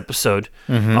in this episode,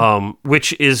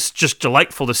 which is just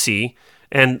delightful to see.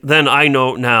 And then I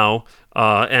know now,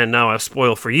 and now I've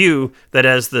spoiled for you, that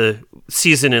as the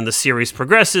season and the series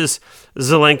progresses,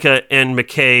 Zelenka and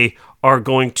McKay are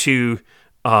going to,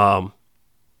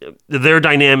 their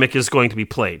dynamic is going to be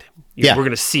played. Yeah. We're going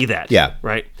to see that. Yeah.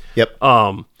 Right? Yep.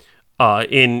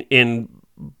 In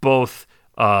both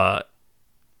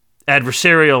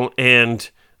adversarial and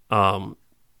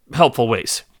helpful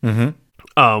ways.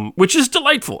 Which is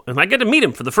delightful. And I get to meet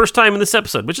him for the first time in this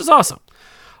episode, which is awesome.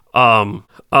 The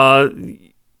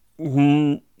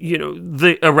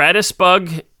Eratus bug,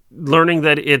 learning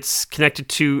that it's connected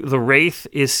to the Wraith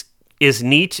is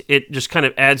neat. It just kind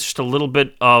of adds just a little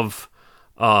bit of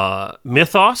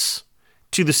mythos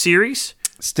to the series,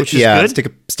 which is good.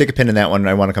 Stick a pin in that one.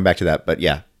 I want to come back to that, but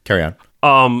yeah, carry on.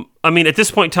 At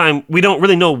this point in time, we don't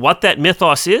really know what that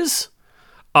mythos is,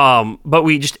 but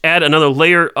we just add another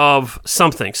layer of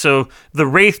something. So the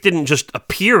Wraith didn't just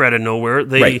appear out of nowhere.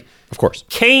 They of course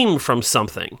came from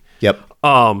something. Yep.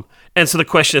 And so the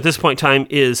question at this point in time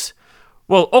is,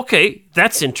 well, okay,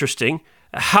 that's interesting.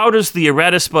 How does the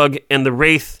Eratus bug and the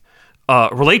Wraith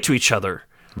relate to each other?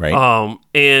 Right.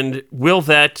 And will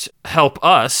that help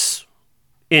us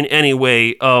in any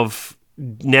way of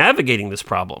navigating this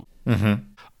problem.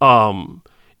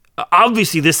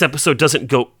 Obviously, this episode doesn't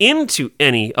go into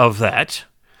any of that,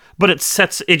 but it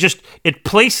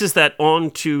places that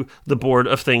onto the board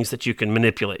of things that you can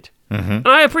manipulate. And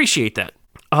I appreciate that.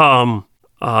 I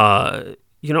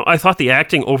thought the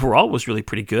acting overall was really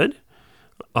pretty good.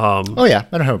 Oh yeah,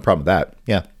 I don't have a problem with that.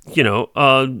 Yeah.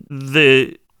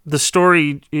 The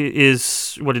story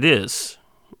is what it is.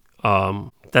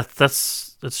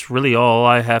 That's really all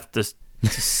I have to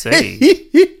say.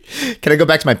 Can I go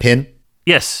back to my pin?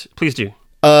 Yes, please do.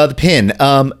 The pin.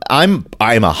 I'm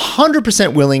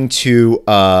 100% willing to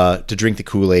drink the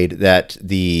Kool-Aid that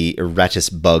the Eratus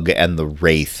bug and the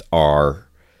Wraith are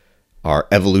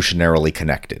evolutionarily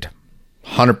connected.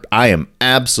 I am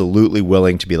absolutely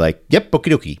willing to be like, yep,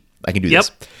 okie dokie, I can do this.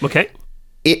 Yep. Okay.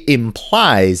 It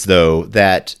implies though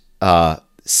that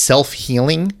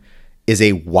self-healing is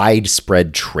a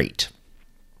widespread trait.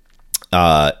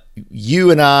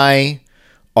 You and I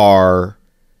are.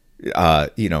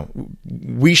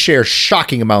 We share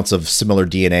shocking amounts of similar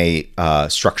DNA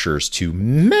structures to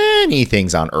many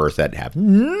things on Earth that have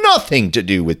nothing to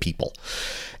do with people,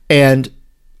 and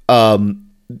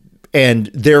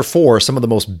therefore some of the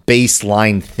most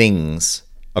baseline things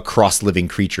across living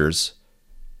creatures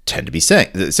tend to be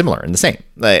similar and the same.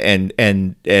 And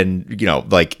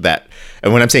like that.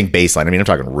 And when I'm saying baseline, I mean I'm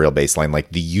talking real baseline,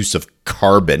 like the use of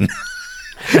carbon.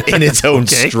 In its own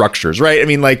structures, right? I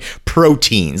mean, like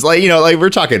proteins, like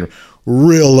we're talking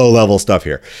real low level stuff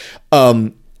here,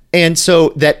 and so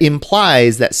that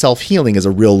implies that self healing is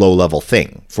a real low level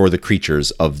thing for the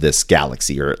creatures of this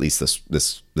galaxy, or at least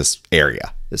this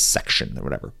area, this section, or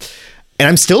whatever. And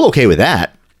I'm still okay with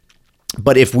that.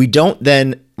 But if we don't,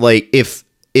 then if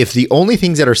the only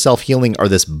things that are self healing are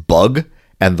this bug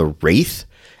and the Wraith,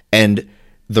 and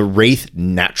the Wraith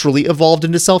naturally evolved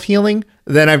into self-healing,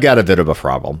 then I've got a bit of a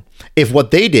problem. If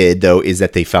what they did, though, is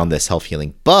that they found this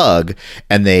self-healing bug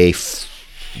and they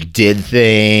did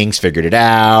things, figured it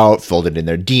out, filled it in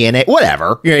their DNA,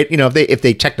 whatever, right? If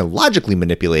they technologically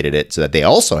manipulated it so that they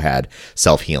also had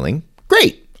self-healing,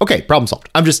 great. Okay, problem solved.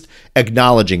 I'm just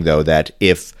acknowledging, though, that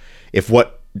if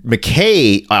what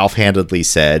McKay offhandedly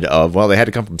said of, well, they had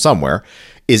to come from somewhere,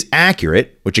 is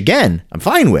accurate, which again, I'm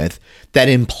fine with, that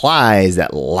implies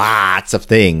that lots of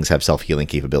things have self-healing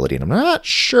capability. And I'm not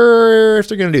sure if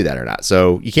they're going to do that or not.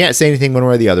 So you can't say anything one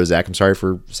way or the other, Zach. I'm sorry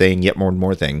for saying yet more and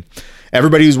more thing.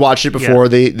 Everybody who's watched it before,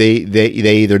 they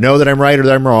either know that I'm right or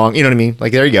that I'm wrong. You know what I mean?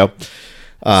 Like, there you go.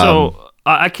 So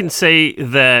I can say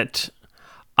that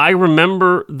I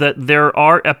remember that there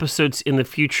are episodes in the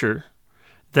future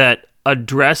that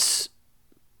address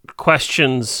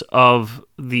questions of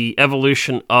the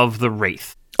evolution of the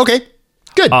Wraith. Okay,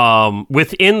 good.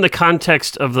 Within the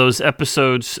context of those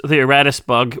episodes, the Eratus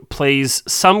bug plays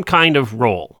some kind of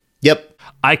role. Yep.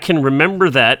 I can remember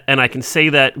that, and I can say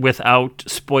that without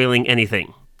spoiling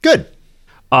anything. Good.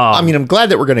 I'm glad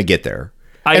that we're going to get there.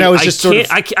 I can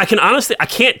honestly, I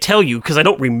can't tell you because I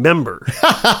don't remember.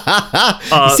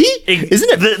 See, isn't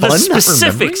it the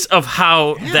specifics of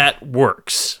how that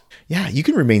works? Yeah, you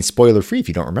can remain spoiler free if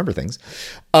you don't remember things.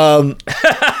 And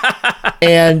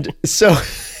so,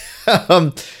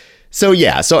 that's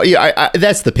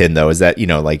the pin though, is that,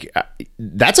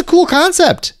 that's a cool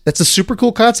concept. That's a super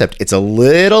cool concept. It's a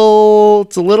little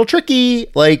tricky.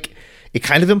 Like, it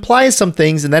kind of implies some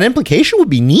things, and that implication would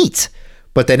be neat,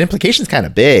 but that implication is kind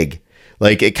of big.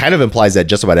 Like, it kind of implies that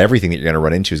just about everything that you're going to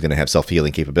run into is going to have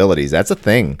self-healing capabilities. That's a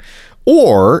thing.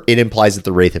 Or it implies that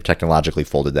the Wraith have technologically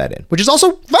folded that in, which is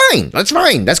also fine. That's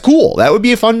fine. That's cool. That would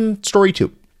be a fun story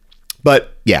too.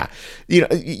 But yeah,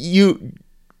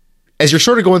 as you're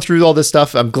sort of going through all this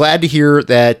stuff, I'm glad to hear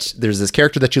that there's this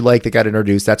character that you like that got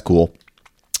introduced. That's cool.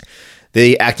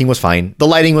 The acting was fine. The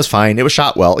lighting was fine. It was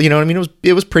shot well. You know what I mean?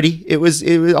 It was pretty. It was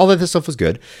all of this stuff was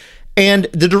good. And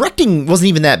the directing wasn't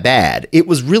even that bad. It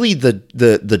was really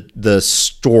the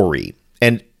story.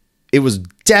 And it was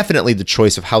definitely the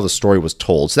choice of how the story was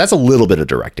told. So that's a little bit of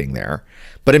directing there.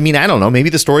 But I mean, I don't know. Maybe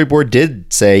the storyboard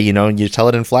did say, you tell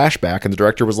it in flashback, and the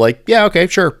director was like, yeah, okay,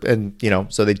 sure. And,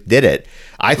 so they did it.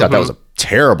 I thought that was a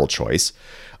terrible choice.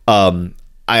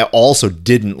 I also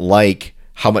didn't like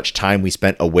how much time we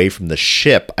spent away from the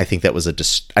ship. I think that was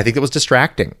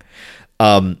distracting.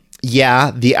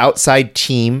 The outside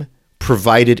team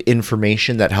provided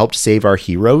information that helped save our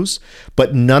heroes,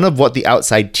 but none of what the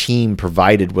outside team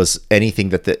provided was anything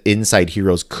that the inside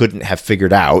heroes couldn't have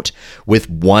figured out, with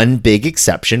one big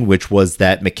exception, which was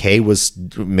that McKay was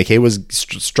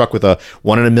struck with a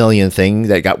 1 in a million thing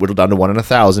that got whittled down to 1 in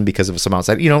 1,000 because of some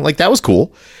outside, that was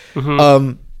cool.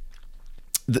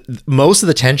 most of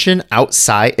the tension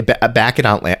outside back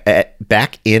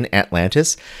in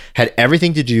Atlantis had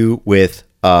everything to do with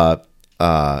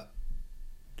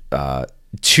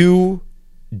two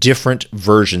different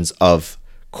versions of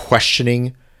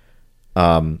questioning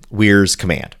Weir's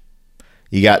command.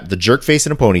 You got the jerk face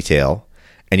in a ponytail,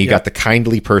 and you got the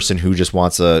kindly person who just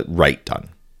wants a right done.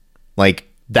 Like,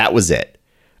 that was it.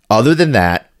 Other than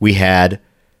that, we had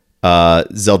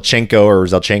Zelenka or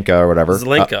whatever.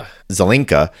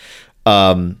 Zelenka.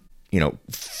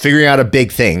 Figuring out a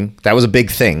big thing. That was a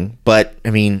big thing. But,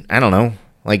 I mean, I don't know.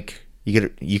 Like,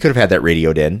 you could have had that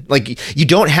radioed in. Like, you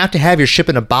don't have to have your ship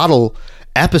in a bottle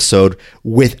episode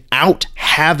without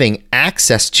having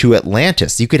access to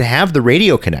Atlantis. You could have the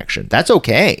radio connection. That's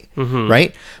okay,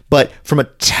 right? But from a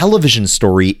television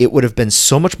story, it would have been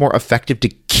so much more effective to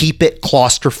keep it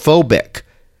claustrophobic,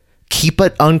 keep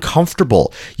it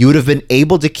uncomfortable. You would have been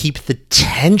able to keep the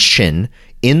tension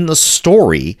in the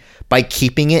story by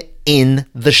keeping it in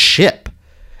the ship.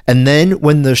 And then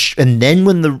when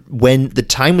the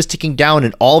time was ticking down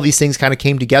and all these things kind of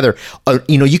came together,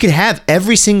 you could have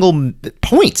every single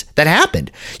point that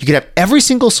happened. You could have every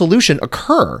single solution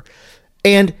occur,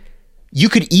 and you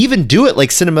could even do it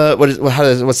like cinema.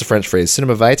 What's the French phrase?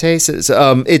 Cinema vitae. It's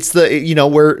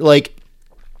the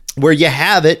where you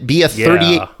have it be a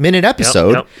 38-minute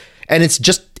episode, Yep. and it's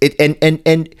just it.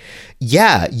 And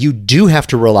you do have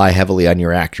to rely heavily on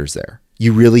your actors there.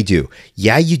 You really do.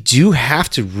 Yeah, you do have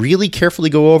to really carefully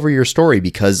go over your story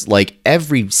because like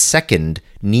every second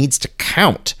needs to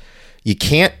count. You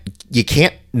can't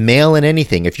mail in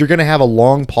anything. If you're going to have a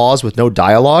long pause with no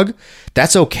dialogue,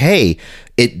 that's okay.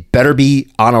 It better be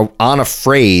on a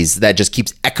phrase that just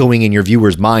keeps echoing in your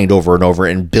viewer's mind over and over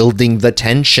and building the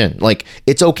tension. Like,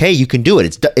 it's okay. You can do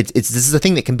it. This is a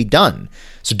thing that can be done.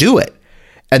 So do it.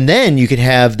 And then you can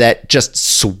have that just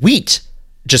sweet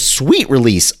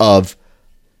release of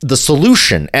the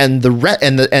solution and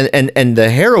the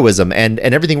heroism and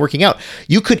everything working out.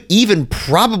 You could even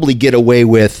probably get away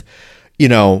with,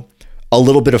 a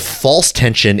little bit of false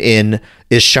tension in,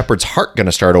 is Shepard's heart going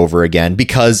to start over again?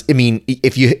 Because I mean,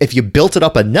 if you built it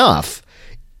up enough,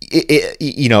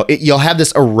 you'll have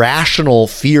this irrational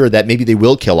fear that maybe they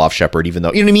will kill off Shepard, even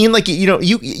though, you know what I mean? Like,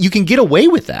 you can get away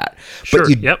with that, but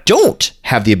you don't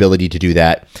have the ability to do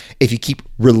that if you keep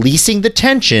releasing the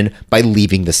tension by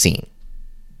leaving the scene.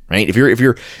 Right? If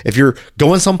you're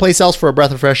going someplace else for a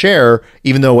breath of fresh air,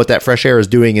 even though what that fresh air is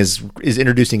doing is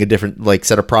introducing a different like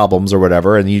set of problems or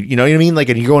whatever, and you know what I mean? Like,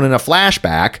 and you're going in a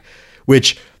flashback,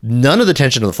 which none of the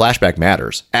tension of the flashback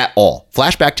matters at all.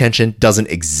 Flashback tension doesn't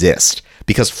exist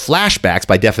because flashbacks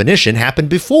by definition happened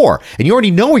before, and you already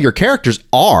know where your characters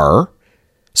are.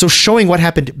 So showing what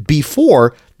happened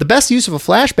before, the best use of a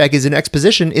flashback is an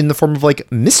exposition in the form of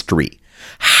like mystery.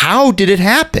 How did it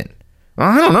happen?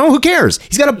 I don't know. Who cares?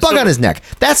 He's got a bug on his neck.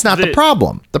 That's not the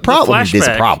problem. The problem is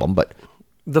a problem, but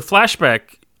the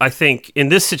flashback, I think, in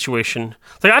this situation,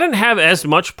 like I didn't have as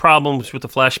much problems with the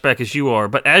flashback as you are,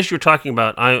 but as you're talking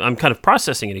about, I'm kind of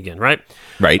processing it again, right?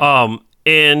 Right.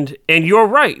 And you're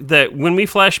right that when we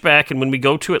flash back and when we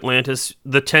go to Atlantis,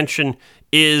 the tension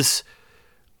is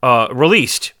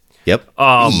released. Yep.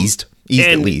 Eased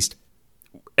at least.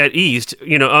 Eased,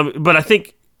 but I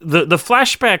think the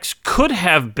flashbacks could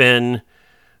have been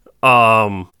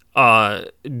done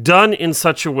in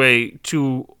such a way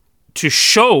to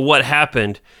show what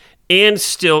happened and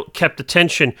still kept the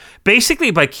tension, basically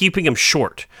by keeping them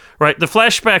short, right? The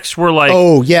flashbacks were like,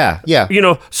 oh yeah.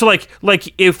 So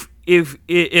like if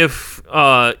the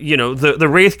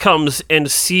Wraith comes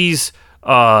and sees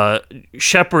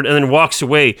Shepard and then walks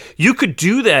away, you could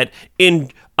do that in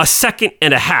a second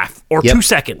and a half or 2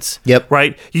 seconds. Yep.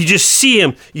 Right? You just see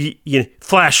him, you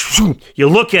flash, you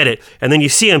look at it, and then you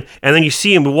see him, and then you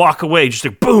see him walk away, just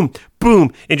like boom,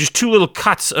 boom, and just two little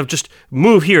cuts of just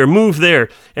move here, move there,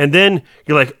 and then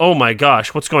you're like, oh my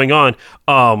gosh, what's going on?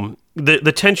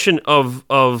 The tension of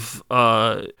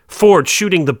Ford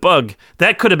shooting the bug,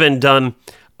 that could have been done.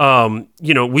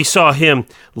 We saw him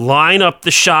line up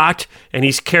the shot, and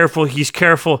he's careful,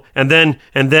 and then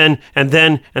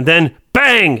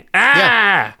bang! Ah!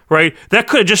 Yeah. Right? That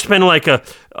could have just been like a,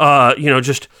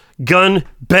 just gun,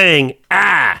 bang,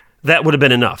 ah! That would have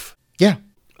been enough. Yeah.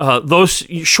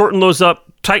 Shorten those up,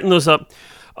 tighten those up.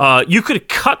 You could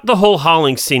cut the whole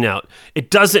hauling scene out. It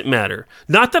doesn't matter.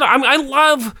 Not that I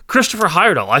love Christopher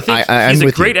Heyerdahl. I think he's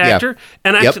a great actor,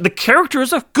 and the character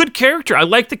is a good character. I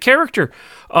like the character,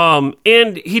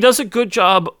 and he does a good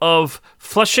job of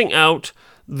fleshing out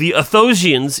the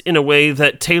Athosians in a way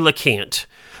that Teyla can't,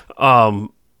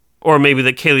 or maybe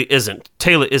that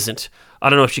Teyla isn't. I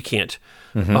don't know if she can't,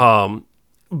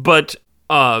 but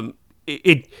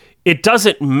it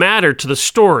doesn't matter to the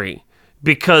story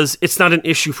because it's not an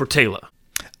issue for Teyla.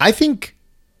 I think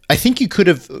you could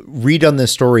have redone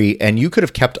this story and you could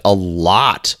have kept a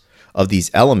lot of these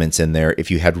elements in there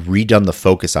if you had redone the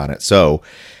focus on it. So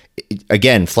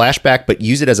again, flashback, but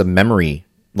use it as a memory.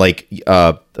 Like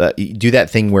do that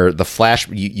thing where the flash,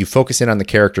 you focus in on the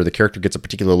character gets a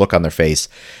particular look on their face.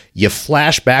 You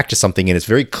flash back to something and it's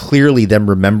very clearly them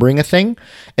remembering a thing.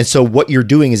 And so what you're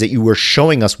doing is that you were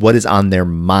showing us what is on their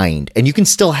mind. And you can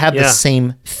still have the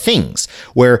same things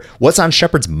where what's on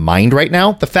Shepard's mind right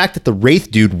now, the fact that the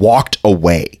Wraith dude walked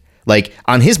away, like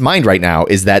on his mind right now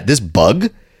is that this bug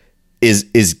is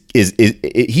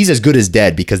he's as good as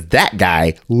dead because that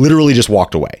guy literally just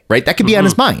walked away, right? That could be on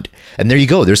his mind. And there you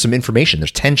go. There's some information.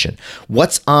 There's tension.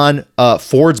 What's on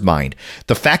Ford's mind?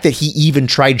 The fact that he even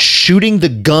tried shooting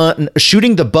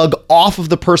the bug off of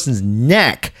the person's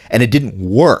neck and it didn't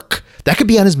work. That could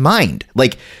be on his mind.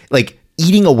 Like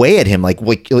eating away at him. Like,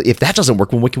 if that doesn't work,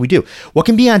 then what can we do? What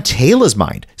can be on Teyla's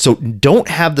mind? So don't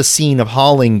have the scene of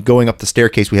Halling going up the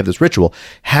staircase. We have this ritual.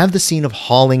 Have the scene of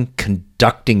Halling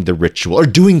conducting the ritual or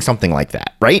doing something like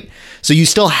that, right? So you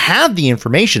still have the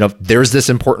information of there's this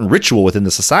important ritual within the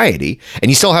society,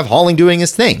 and you still have Halling doing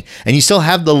his thing, and you still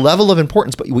have the level of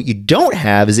importance. But what you don't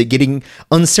have is it getting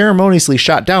unceremoniously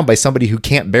shot down by somebody who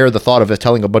can't bear the thought of it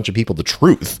telling a bunch of people the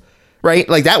truth. Right?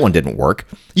 Like that one didn't work.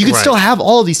 You could still have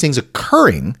all of these things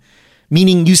occurring,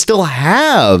 meaning you still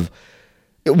have.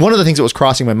 One of the things that was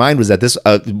crossing my mind was that this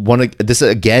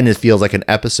again, it feels like an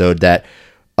episode that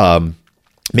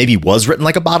maybe was written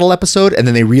like a bottle episode, and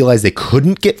then they realized they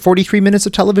couldn't get 43 minutes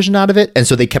of television out of it, and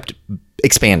so they kept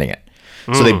expanding it.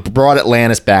 So they brought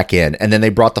Atlantis back in, and then they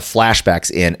brought the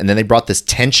flashbacks in, and then they brought this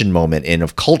tension moment in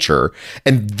of culture,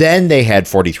 and then they had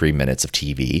 43 minutes of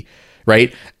TV.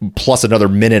 Right, plus another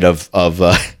minute of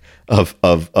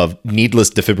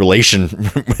needless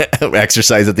defibrillation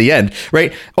exercise at the end.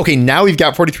 Right. Okay, now we've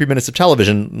got 43 minutes of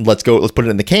television. Let's go. Let's put it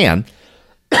in the can.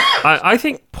 I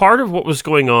think part of what was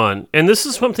going on, and this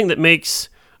is something that makes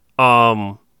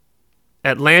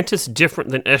Atlantis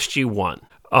different than SG-1.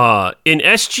 In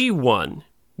SG-1,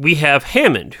 we have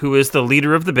Hammond, who is the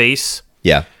leader of the base.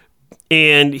 Yeah,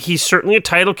 and he's certainly a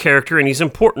title character, and he's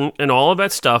important and all of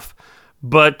that stuff,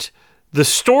 but the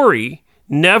story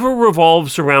never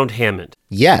revolves around Hammond.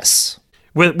 Yes.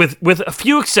 With a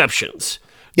few exceptions.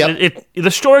 Yep.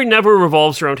 The story never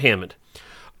revolves around Hammond.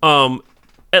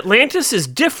 Atlantis is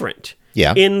different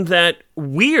in that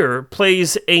Weir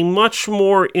plays a much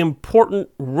more important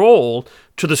role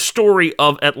to the story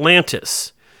of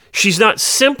Atlantis. She's not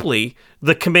simply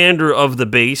the commander of the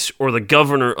base or the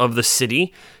governor of the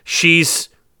city. She's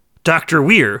Dr.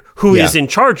 Weir, who is in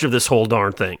charge of this whole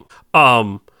darn thing.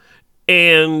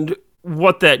 And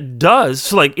what that does,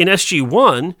 so like in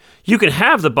SG-1, you can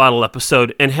have the bottle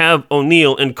episode and have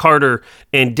O'Neill and Carter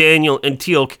and Daniel and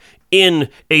Teal'c in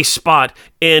a spot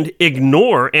and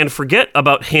ignore and forget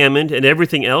about Hammond and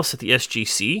everything else at the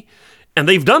SGC. And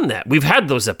they've done that. We've had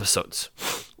those episodes.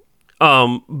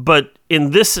 But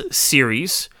in this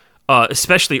series,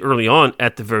 especially early on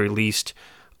at the very least,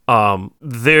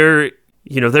 there's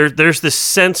this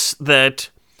sense that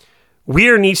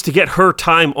Weir needs to get her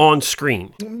time on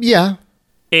screen. Yeah.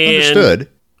 And understood.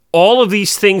 All of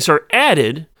these things are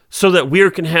added so that Weir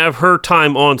can have her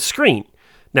time on screen.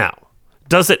 Now,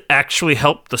 does it actually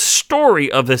help the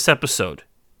story of this episode?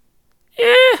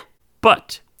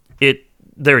 But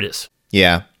there it is.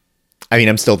 Yeah. I mean,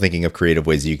 I'm still thinking of creative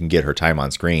ways that you can get her time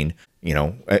on screen,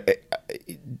 and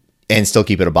still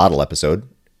keep it a bottle episode.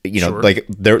 Sure. Like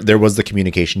there was the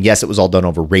communication. Yes, it was all done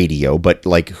over radio, but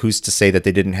like, who's to say that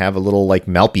they didn't have a little like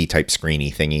Malpy type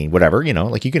screeny thingy, whatever,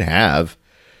 like you can have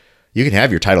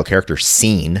your title character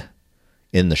seen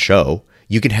in the show.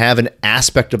 You can have an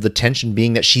aspect of the tension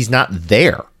being that she's not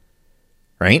there.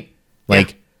 Right.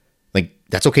 Like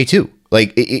that's okay too.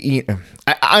 Like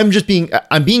I'm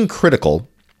being critical.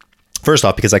 First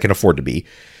off, because I can afford to be.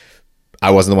 I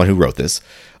wasn't the one who wrote this.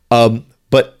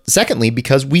 But secondly,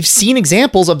 because we've seen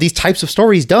examples of these types of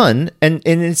stories done, and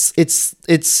it's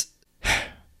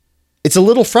a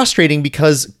little frustrating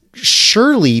because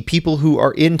surely people who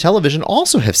are in television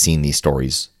also have seen these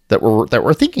stories that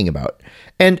we're thinking about.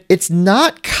 And it's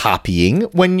not copying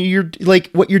when you're like,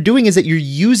 what you're doing is that you're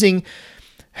using,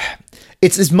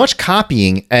 it's as much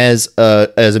copying as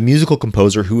a musical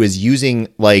composer who is using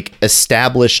like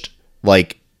established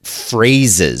like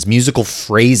phrases, musical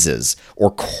phrases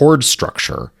or chord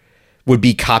structure would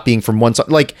be copying from one song.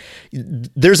 Like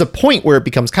there's a point where it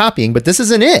becomes copying, but this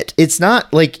isn't it. It's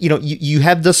not like, you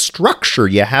have the structure,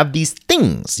 you have these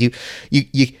things,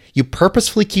 you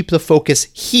purposefully keep the focus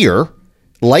here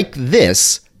like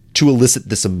this to elicit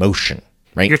this emotion,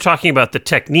 right? You're talking about the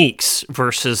techniques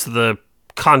versus the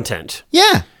content.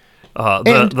 Yeah.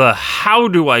 The how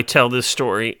do I tell this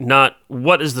story, not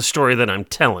what is the story that I'm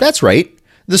telling. That's right.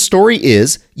 The story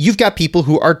is you've got people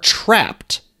who are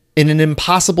trapped in an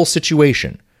impossible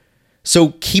situation. So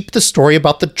keep the story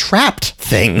about the trapped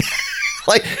thing.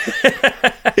 Like,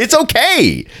 it's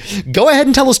okay. Go ahead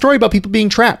and tell a story about people being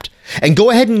trapped. And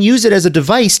go ahead and use it as a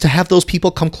device to have those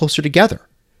people come closer together.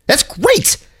 That's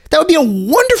great. That would be a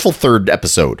wonderful third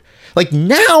episode. Like,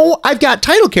 now I've got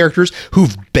title characters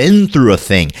who've been through a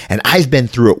thing, and I've been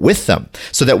through it with them.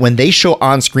 So that when they show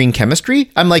on-screen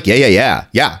chemistry, I'm like,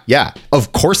 yeah.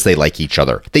 Of course they like each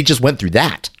other. They just went through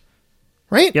that.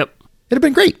 Right? Yep. It'd have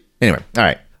been great. Anyway,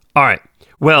 all right.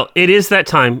 Well, it is that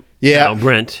time Yeah. now,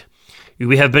 Brent.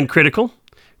 We have been critical.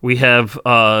 We have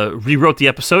rewrote the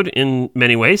episode in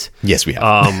many ways. Yes, we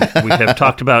have. We have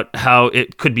talked about how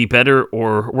it could be better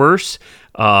or worse,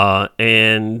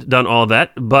 and done all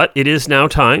that. But it is now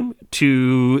time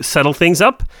to settle things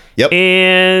up. Yep.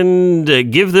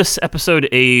 And give this episode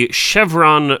a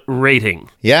Chevron rating.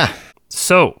 Yeah.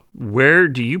 So, where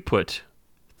do you put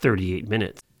 38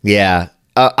 minutes? Yeah.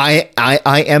 I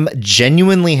am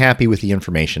genuinely happy with the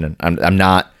information, and I'm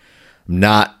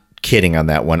not kidding on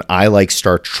that one. I like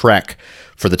Star Trek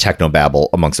for the technobabble,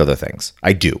 amongst other things.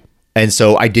 I do. And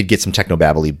so I did get some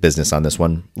technobabbly business on this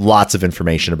one. Lots of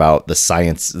information about the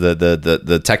science,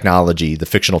 the technology, the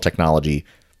fictional technology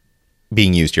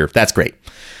being used here. That's great.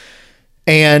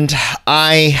 And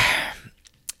I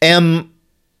am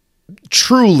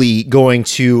truly going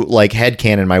to like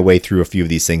headcanon my way through a few of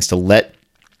these things to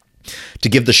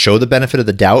give the show the benefit of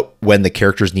the doubt when the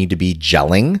characters need to be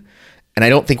gelling. And I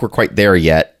don't think we're quite there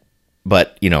yet.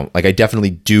 But, you know, like I definitely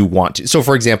do want to. So,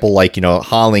 for example, like, you know,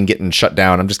 Holling getting shut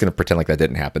down, I'm just going to pretend like that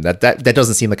didn't happen. That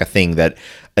doesn't seem like a thing that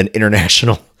an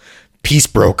international peace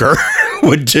broker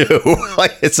would do.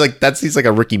 Like, it's like, that seems like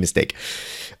a rookie mistake.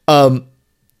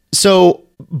 So,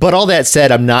 but all that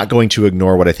said, I'm not going to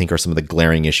ignore what I think are some of the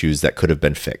glaring issues that could have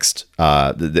been fixed.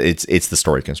 It's the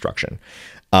story construction.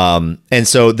 And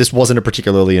so this wasn't a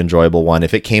particularly enjoyable one.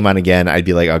 If it came on again, I'd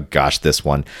be like, oh gosh, this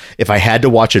one. If I had to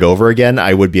watch it over again,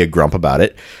 I would be a grump about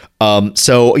it.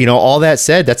 So, you know, all that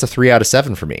said, that's a 3 out of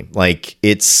 7 for me. Like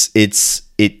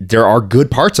there are good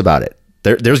parts about it.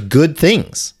 There's good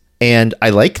things, and I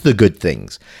like the good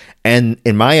things. And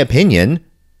in my opinion,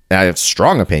 I have a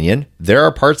strong opinion, there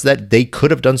are parts that they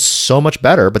could have done so much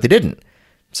better, but they didn't.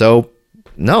 So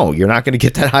no, you're not going to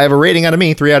get that high of a rating out of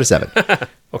me. 3 out of 7.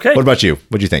 Okay. What about you?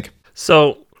 What'd you think?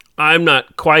 So I'm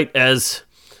not quite as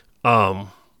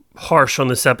harsh on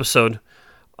this episode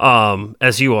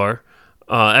as you are.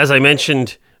 As I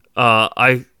mentioned,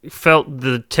 I felt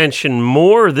the tension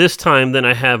more this time than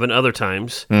I have in other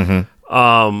times.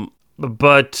 Mm-hmm.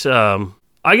 But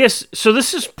I guess, so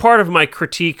this is part of my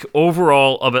critique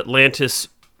overall of Atlantis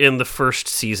in the first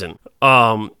season,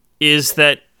 is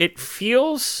that it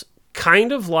feels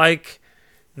kind of like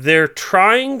they're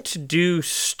trying to do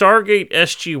Stargate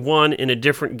SG-1 in a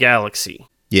different galaxy.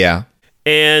 Yeah.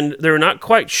 And they're not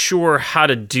quite sure how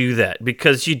to do that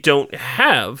because you don't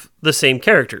have the same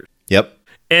characters. Yep.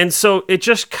 And so it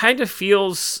just kind of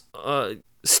feels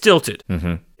stilted.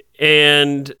 Mm-hmm.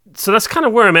 And so that's kind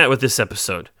of where I'm at with this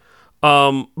episode.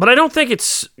 But I don't think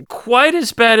it's quite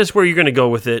as bad as where you're going to go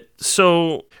with it.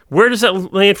 So where does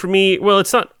that land for me? Well,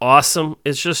 it's not awesome.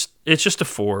 It's just a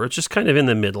 4. It's just kind of in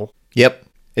the middle. Yep.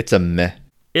 It's a meh.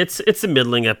 It's a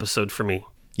middling episode for me.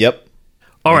 Yep.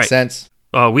 All Makes right. sense.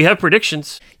 We have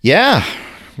predictions. Yeah.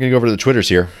 I'm going to go over to the Twitters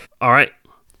here. All right.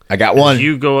 I got one. As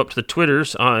you go up to the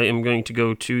Twitters, I am going to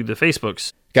go to the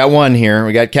Facebooks. Got one here.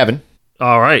 We got Kevin.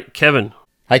 All right, Kevin.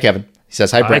 Hi, Kevin. He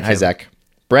says, hi, Brent. Hi, Kevin. Zach.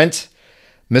 Brent,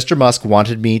 Mr. Musk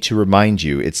wanted me to remind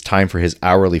you it's time for his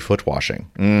hourly foot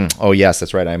washing. Oh, yes,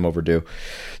 that's right. I'm overdue.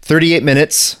 38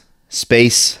 minutes,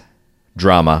 space,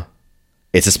 drama.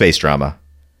 It's a space drama.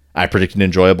 I predict an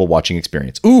enjoyable watching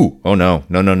experience. Ooh, oh no.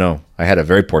 I had a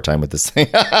very poor time with this thing.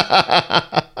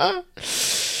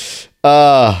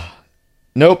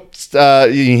 Nope.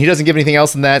 He doesn't give anything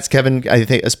else than that. It's Kevin.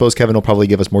 I suppose Kevin will probably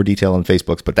give us more detail on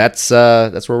Facebooks, but that's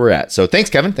where we're at. So thanks,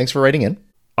 Kevin. Thanks for writing in.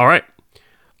 All right.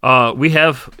 We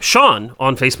have Sean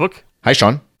on Facebook. Hi,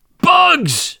 Sean.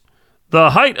 Bugs!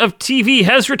 The height of TV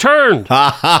has returned.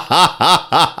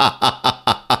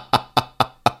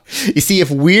 You see, if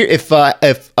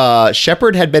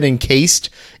Shepard had been encased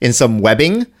in some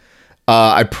webbing,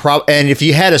 and if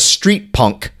you had a street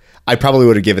punk, I probably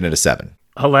would have given it a 7.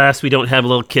 Alas, we don't have a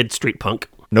little kid street punk.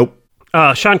 Nope.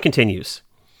 Sean continues.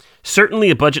 Certainly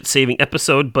a budget-saving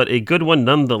episode, but a good one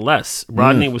nonetheless.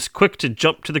 Rodney was quick to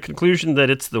jump to the conclusion that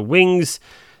it's the wings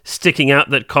sticking out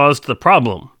that caused the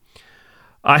problem?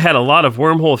 I had a lot of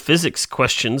wormhole physics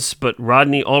questions, but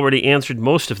Rodney already answered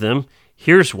most of them.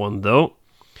 Here's one, though.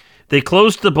 They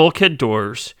closed the bulkhead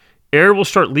doors. Air will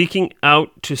start leaking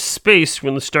out to space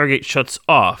when the Stargate shuts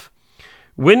off.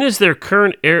 Where is their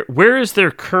current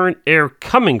air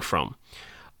coming from?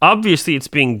 Obviously, it's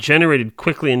being generated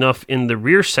quickly enough in the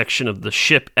rear section of the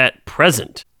ship at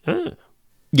present. Yeah,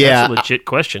 that's a legit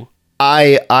question.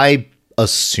 I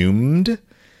assumed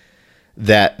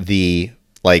that the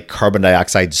carbon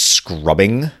dioxide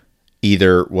scrubbing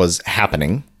either was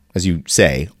happening, as you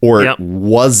say, or it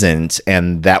wasn't,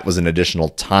 and that was an additional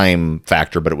time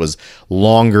factor, but it was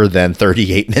longer than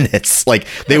 38 minutes.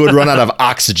 They would run out of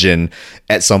oxygen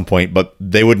at some point, but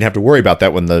they wouldn't have to worry about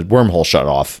that when the wormhole shut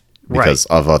off because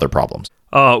of other problems.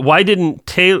 Why didn't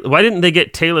they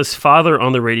get Taylor's father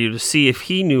on the radio to see if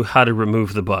he knew how to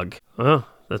remove the bug? Oh,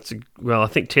 I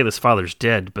think Taylor's father's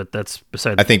dead, but that's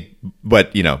beside. I think,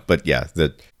 but yeah.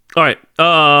 All right.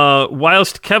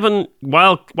 Whilst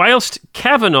Kavanaugh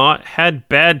had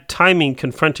bad timing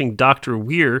confronting Dr.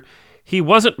 Weir, he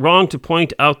wasn't wrong to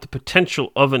point out the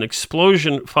potential of an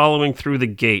explosion following through the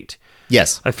gate.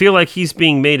 Yes. I feel like he's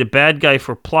being made a bad guy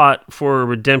for plot for a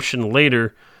redemption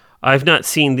later. I've not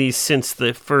seen these since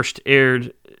they first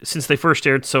aired,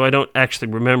 so I don't actually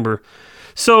remember.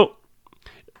 So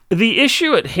the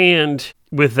issue at hand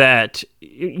with that,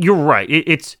 you're right.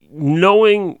 It's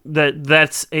knowing that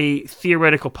that's a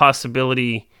theoretical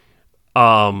possibility.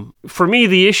 For me,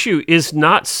 the issue is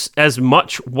not as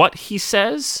much what he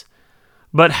says,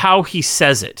 but how he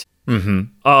says it.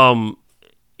 Mm-hmm.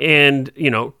 And,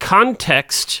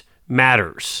 context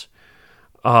matters.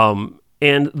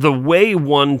 And the way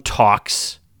one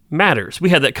talks matters.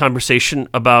 We had that conversation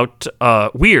about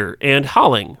Weir and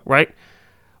Holling, right?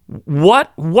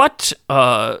 What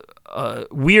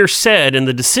Weir said and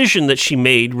the decision that she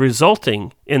made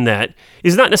resulting in that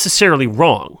is not necessarily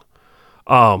wrong.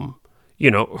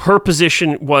 Her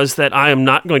position was that I am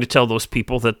not going to tell those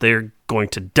people that they're going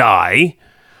to die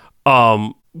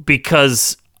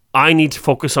because I need to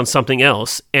focus on something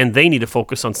else and they need to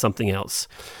focus on something else.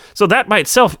 So that by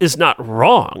itself is not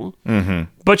wrong,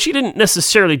 but she didn't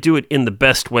necessarily do it in the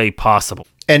best way possible.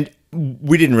 And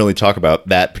we didn't really talk about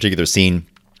that particular scene.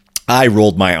 I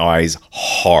rolled my eyes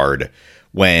hard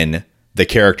when the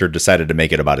character decided to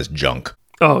make it about his junk.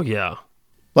 Oh, yeah.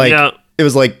 It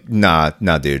was nah,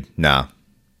 dude, nah,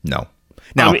 no.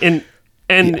 Now,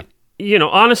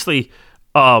 honestly,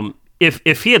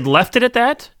 if he had left it at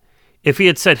that, if he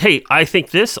had said, hey, I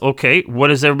think this, okay, what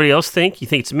does everybody else think? You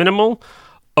think it's minimal?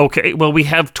 Okay, well, we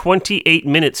have 28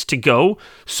 minutes to go,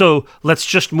 so let's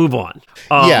just move on.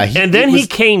 He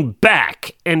came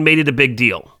back and made it a big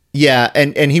deal. Yeah,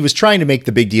 and he was trying to make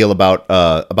the big deal about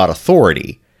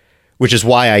authority, which is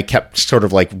why I kept sort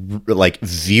of like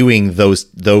viewing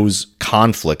those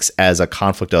conflicts as a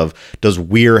conflict of, does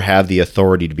Weir have the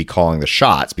authority to be calling the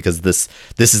shots? Because this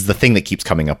is the thing that keeps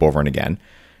coming up over and again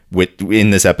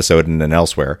in this episode and then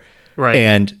elsewhere. Right.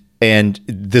 And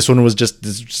this one was just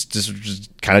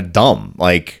kind of dumb.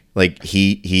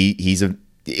 He's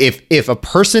if a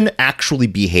person actually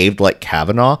behaved like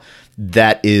Kavanaugh,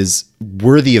 that is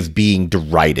worthy of being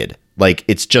derided.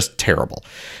 It's just terrible.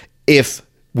 If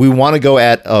we want to go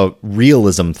at a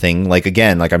realism thing,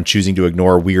 I'm choosing to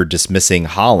ignore Weir dismissing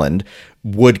Holland,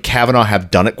 would Kavanaugh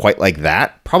have done it quite like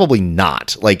that? Probably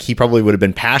not. He probably would have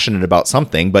been passionate about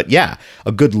something, but yeah,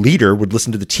 a good leader would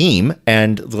listen to the team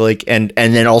and and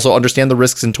then also understand the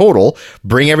risks in total,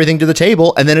 bring everything to the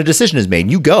table, and then a decision is made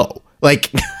and you go.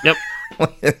 Yep.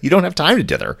 You don't have time to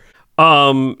dither.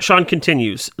 Sean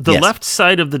continues. The left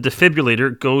side of the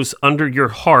defibrillator goes under your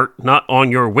heart, not on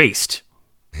your waist.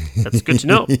 That's good to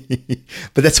know.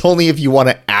 But that's only if you want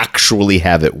to actually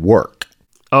have it work.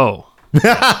 Oh.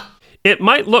 It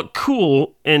might look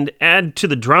cool and add to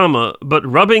the drama, but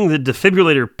rubbing the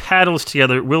defibrillator paddles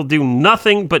together will do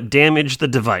nothing but damage the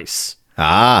device.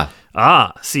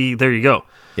 See, there you go.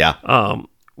 Yeah.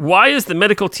 Why is the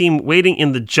medical team waiting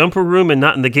in the jumper room and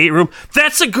not in the gate room?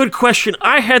 That's a good question.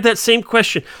 I had that same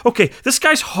question. Okay, this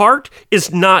guy's heart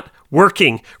is not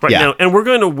working right now, and we're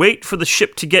going to wait for the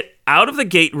ship to get out of the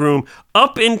gate room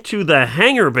up into the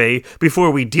hangar bay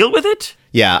before we deal with it?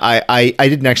 Yeah, I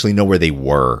didn't actually know where they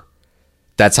were.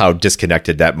 That's how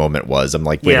disconnected that moment was. I'm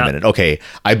like, wait a minute. Okay,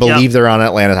 I believe they're on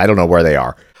Atlantis. I don't know where they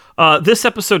are. This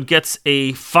episode gets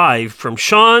a 5 from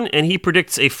Sean, and he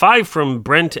predicts a 5 from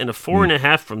Brent and a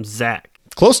 4.5 from Zach.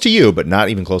 Close to you, but not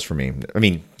even close for me. I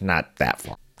mean, not that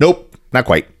far. Nope, not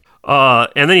quite.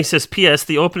 And then he says, P.S.,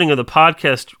 the opening of the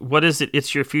podcast, what is it?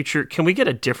 It's your future. Can we get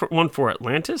a different one for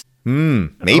Atlantis?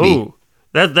 Maybe.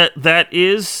 That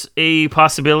is a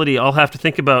possibility. I'll have to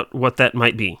think about what that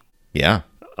might be. Yeah.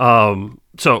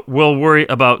 So we'll worry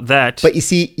about that. But you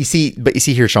see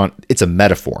here, Sean, it's a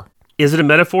metaphor. Is it a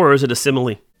metaphor or is it a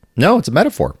simile? No, it's a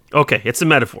metaphor. Okay, it's a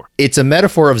metaphor. It's a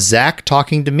metaphor of Zach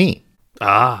talking to me.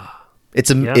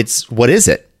 It's what is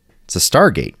it? It's a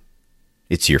Stargate.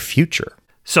 It's your future.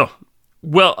 So,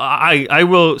 well, I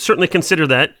will certainly consider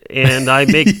that, and I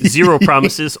make zero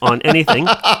promises on anything.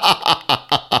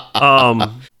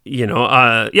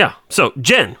 Yeah. So,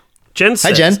 Jen says,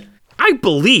 Hi, Jen. I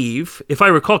believe, if I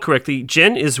recall correctly,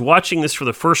 Jen is watching this for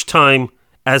the first time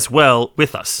as well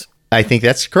with us. I think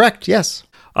that's correct. Yes.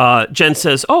 Jen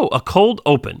says, "Oh, a cold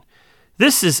open.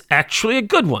 This is actually a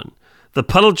good one. The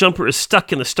puddle jumper is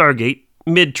stuck in the Stargate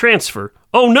mid-transfer.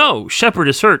 Oh no, Shepard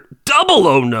is hurt. Double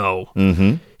oh no.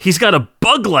 Mm-hmm. He's got a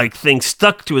bug-like thing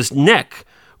stuck to his neck.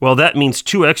 Well, that means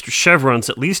 2 extra chevrons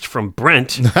at least from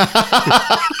Brent.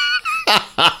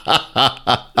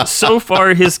 So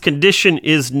far, his condition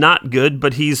is not good,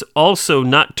 but he's also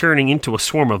not turning into a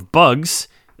swarm of bugs.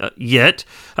 Yet.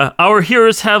 Our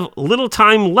heroes have little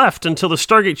time left until the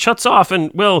Stargate shuts off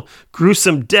and, well,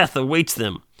 gruesome death awaits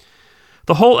them.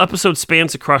 The whole episode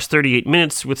spans across 38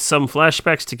 minutes with some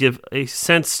flashbacks to give a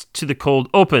sense to the cold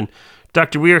open.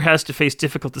 Dr. Weir has to face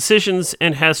difficult decisions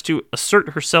and has to assert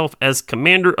herself as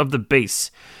commander of the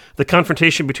base. The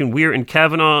confrontation between Weir and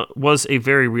Kavanaugh was a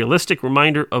very realistic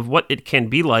reminder of what it can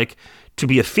be like to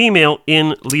be a female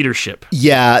in leadership.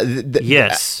 Yeah.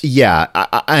 Yes. Yeah.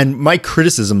 And my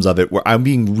criticisms of it were I'm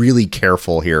being really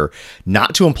careful here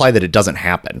not to imply that it doesn't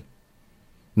happen.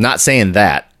 I'm not saying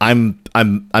that. I'm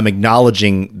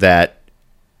acknowledging that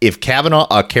if Kavanaugh,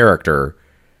 a character,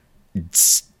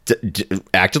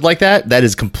 acted like that, that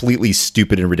is completely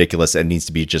stupid and ridiculous and needs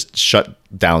to be just shut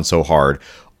down so hard.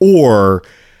 Or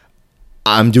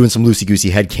I'm doing some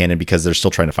loosey-goosey headcanon because they're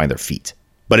still trying to find their feet.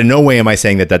 But in no way am I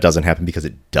saying that doesn't happen because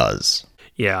it does.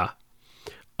 Yeah.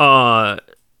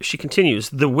 She continues,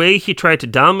 the way he tried to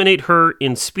dominate her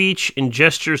in speech, in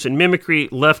gestures, and mimicry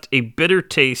left a bitter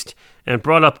taste and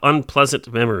brought up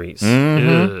unpleasant memories.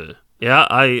 Mm-hmm. Yeah,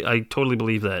 I totally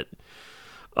believe that.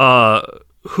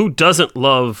 Who doesn't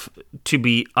love to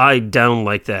be eyed down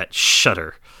like that?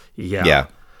 Shudder. Yeah.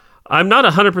 I'm not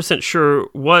 100%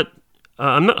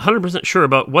 sure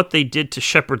about what they did to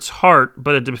Shepard's heart,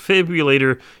 but a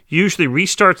defibrillator usually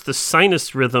restarts the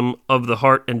sinus rhythm of the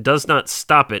heart and does not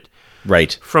stop it.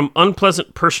 Right. From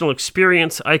unpleasant personal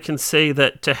experience, I can say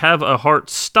that to have a heart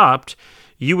stopped,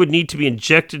 you would need to be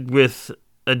injected with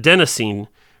adenosine,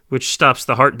 which stops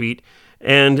the heartbeat,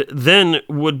 and then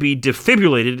would be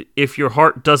defibrillated if your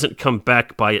heart doesn't come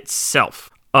back by itself.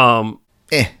 I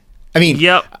mean,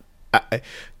 yep.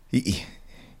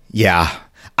 Yeah.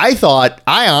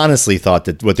 I honestly thought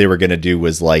that what they were going to do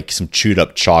was like some chewed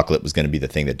up chocolate was going to be the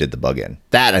thing that did the bug in.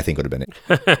 That I think would have been it.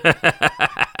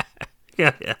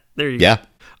 Yeah. There you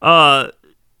go.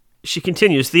 She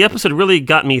continues, the episode really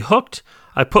got me hooked.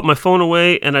 I put my phone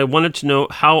away and I wanted to know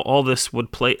how all this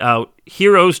would play out.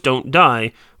 Heroes don't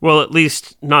die. Well, at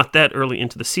least not that early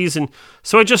into the season.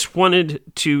 So I just wanted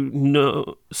to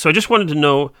know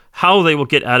how they will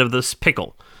get out of this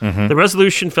pickle. Mm-hmm. The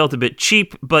resolution felt a bit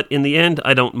cheap, but in the end,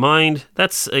 I don't mind.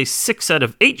 That's a 6 out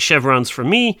of 8 chevrons for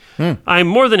me. I'm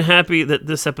more than happy that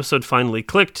this episode finally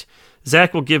clicked.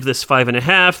 Zach will give this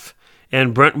 5.5,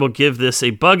 and Brent will give this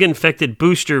a bug-infected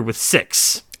booster with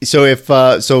 6. So if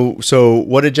so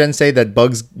what did Jen say? That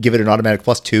bugs give it an automatic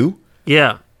 +2?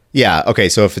 Yeah. Yeah. Okay.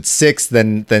 So if it's 6,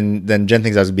 then Jen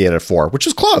thinks I would be at a 4, which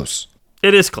is close.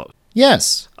 It is close.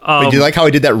 Yes. Wait, do you like how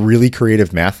I did that really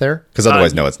creative math there? Because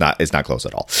otherwise, no, it's not. It's not close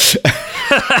at all.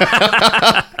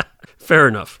 Fair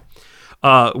enough.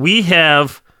 We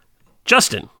have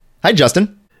Justin. Hi,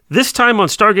 Justin. This time on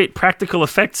Stargate Practical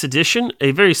Effects Edition,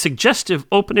 a very suggestive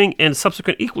opening and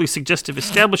subsequent equally suggestive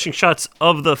establishing shots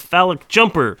of the phallic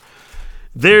jumper.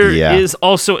 There is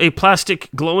also a plastic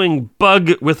glowing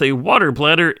bug with a water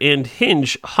bladder and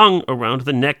hinge hung around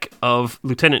the neck of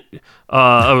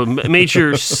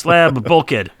Major Slab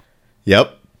Bulkhead.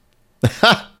 Yep.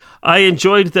 I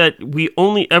enjoyed that we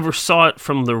only ever saw it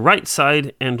from the right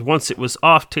side, and once it was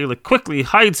off, Taylor quickly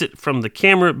hides it from the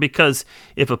camera because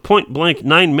if a point-blank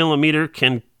 9mm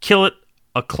can kill it,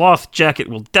 a cloth jacket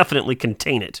will definitely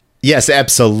contain it. Yes,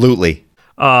 absolutely.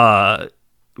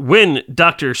 When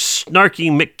Dr. Snarky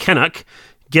McKennock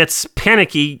gets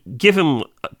panicky, give him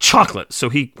chocolate so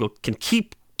he can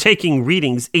keep taking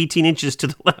readings 18 inches to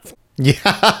the left. Yeah.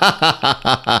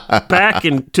 Back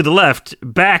and to the left.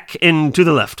 Back and to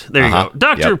the left. There you go.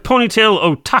 Dr. Ponytail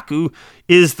Otaku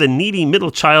is the needy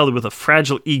middle child with a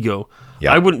fragile ego.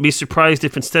 Yeah. I wouldn't be surprised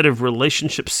if instead of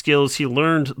relationship skills, he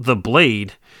learned the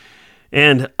blade.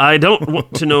 And I don't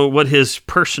want to know what his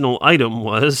personal item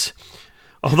was,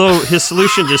 although his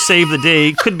solution to save the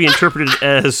day could be interpreted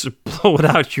as blow it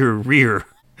out your rear.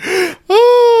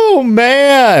 Oh,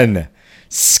 man.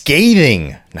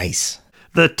 Scathing. Nice.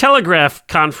 The Telegraph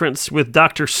conference with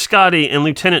Dr. Scotty and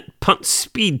Lieutenant Punt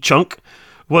Speed Chunk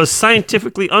was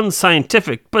scientifically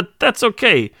unscientific, but that's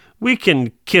okay. We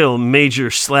can kill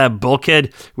Major Slab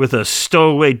Bulkhead with a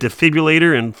stowaway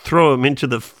defibrillator and throw him into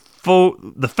the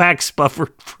fax buffer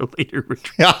for later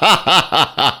retrieval.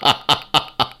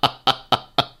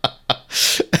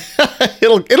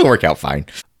 It'll work out fine.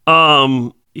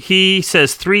 He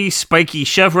says 3 spiky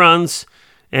chevrons,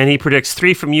 and he predicts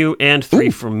 3 from you and 3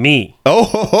 from me.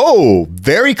 Oh,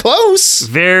 very close.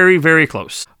 Very, very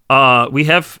close. We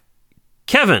have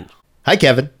Kevin. Hi,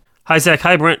 Kevin. Hi, Zach.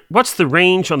 Hi, Brent. What's the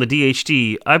range on the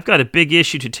DHD? I've got a big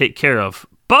issue to take care of.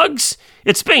 Bugs?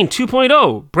 It's Bane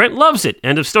 2.0. Brent loves it.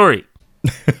 End of story.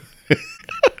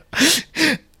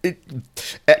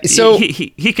 So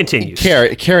he continues.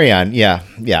 Carry on. Yeah.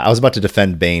 I was about to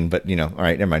defend Bane, but all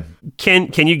right, never mind.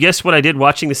 Can you guess what I did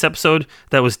watching this episode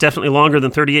that was definitely longer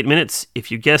than 38 minutes?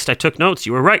 If you guessed I took notes,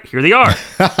 you were right. Here they are.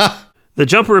 The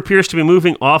jumper appears to be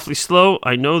moving awfully slow.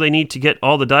 I know they need to get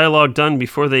all the dialogue done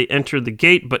before they enter the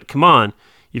gate, but come on.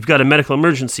 You've got a medical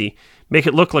emergency. Make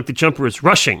it look like the jumper is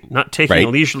rushing, not taking a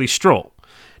leisurely stroll.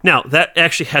 Now, that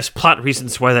actually has plot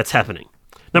reasons why that's happening.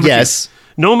 Number 2.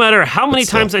 No matter how many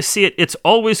times I see it, it's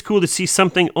always cool to see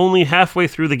something only halfway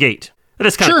through the gate. That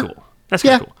is kind of cool. That's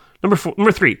kind of cool.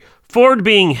 Number 3. Ford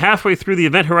being halfway through the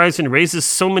event horizon raises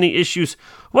so many issues.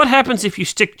 What happens if you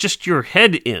stick just your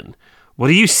head in? What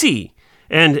do you see?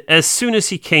 And as soon as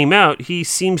he came out, he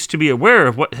seems to be aware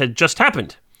of what had just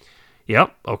happened.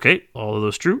 Yep, okay, all of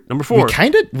those true. Number 4.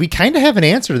 We kind of have an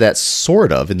answer to that,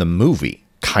 sort of, in the movie.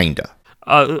 Kinda.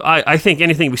 I think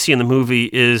anything we see in the movie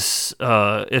is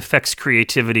affects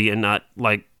creativity and not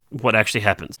like what actually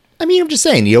happens. I mean, I'm just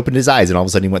saying, he opened his eyes and all of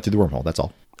a sudden he went through the wormhole. That's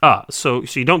all. So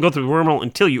you don't go through the wormhole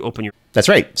until you open your... That's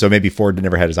right. So maybe Ford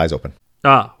never had his eyes open.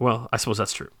 Well, I suppose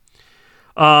that's true.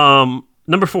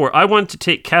 Number 4, I want to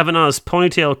take Kavanaugh's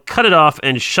ponytail, cut it off,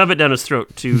 and shove it down his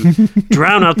throat to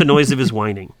drown out the noise of his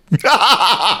whining.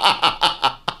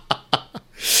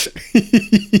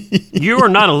 You are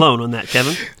not alone on that,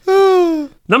 Kevin.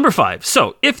 Number 5.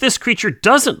 So, if this creature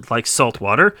doesn't like salt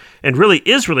water and really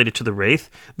is related to the Wraith,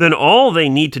 then all they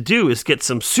need to do is get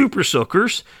some super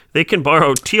soakers. They can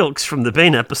borrow Teal'c from the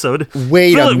Bane episode,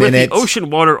 Wait fill a it minute. with the ocean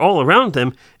water all around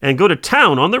them, and go to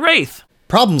town on the Wraith.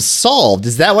 Problem solved.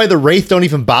 Is that why the Wraith don't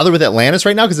even bother with Atlantis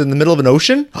right now? Because it's in the middle of an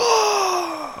ocean?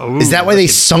 Is that why they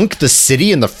sunk the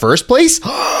city in the first place?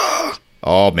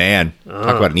 Oh, man.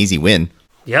 Talk about an easy win.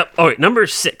 Yep. All right, number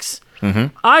 6.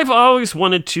 I've always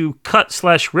wanted to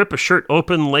cut/rip a shirt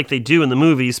open like they do in the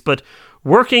movies, but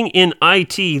working in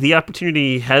IT, the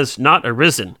opportunity has not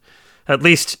arisen. At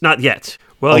least, not yet.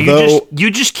 Well, you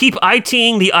just keep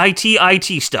ITing the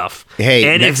IT stuff.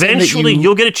 Hey, and eventually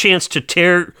you'll get a chance to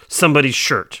tear somebody's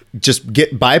shirt. Just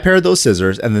buy a pair of those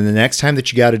scissors, and then the next time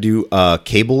that you got to do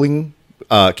cable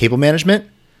management,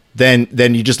 then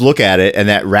you just look at it and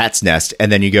that rat's nest,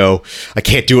 and then you go, I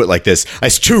can't do it like this.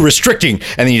 It's too restricting.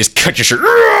 And then you just cut your shirt,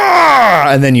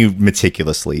 and then you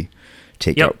meticulously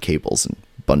take out cables and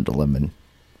bundle them.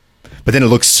 But then it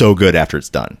looks so good after it's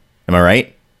done. Am I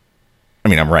right? I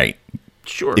mean, I'm right.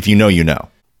 Sure. If you know, you know.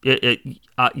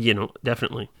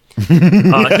 Definitely. He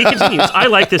continues, I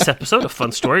like this episode, a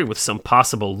fun story with some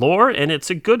possible lore, and it's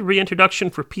a good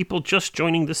reintroduction for people just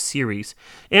joining the series,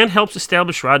 and helps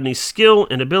establish Rodney's skill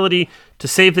and ability to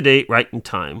save the day right in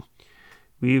time.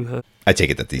 I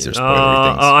take it that these are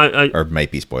spoilery things, or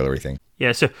might be spoilery things.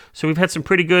 Yeah, so we've had some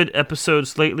pretty good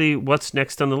episodes lately. What's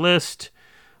next on the list?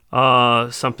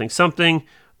 Something.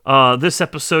 This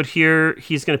episode here,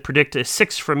 he's going to predict a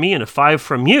 6 from me and a 5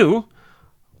 from you.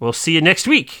 We'll see you next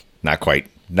week. Not quite.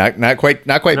 Not quite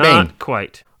Bane. Not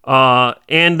quite.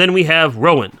 And then we have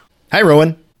Rowan. Hi,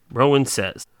 Rowan. Rowan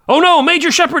says, "Oh no,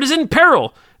 Major Shepard is in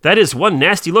peril. That is one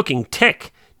nasty-looking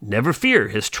tech. Never fear,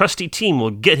 his trusty team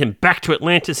will get him back to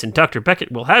Atlantis, and Dr.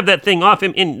 Beckett will have that thing off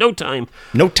him in no time.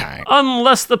 No time.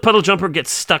 Unless the puddle jumper gets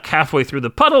stuck halfway through the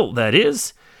puddle, that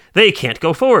is. They can't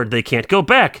go forward. They can't go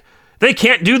back. They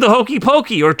can't do the hokey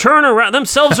pokey or turn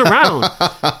themselves around.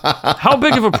 How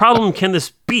big of a problem can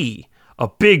this be? A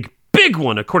big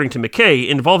one, according to McKay,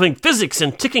 involving physics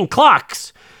and ticking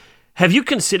clocks. Have you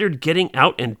considered getting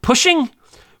out and pushing?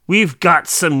 We've got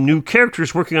some new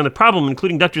characters working on the problem,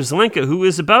 including Dr. Zelenka, who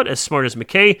is about as smart as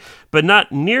McKay, but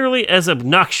not nearly as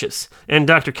obnoxious, and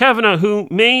Dr. Kavanaugh, who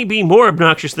may be more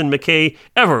obnoxious than McKay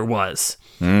ever was.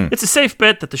 It's a safe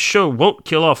bet that the show won't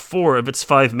kill off 4 of its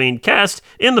 5 main cast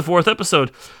in the 4th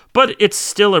episode, but it's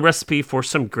still a recipe for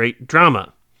some great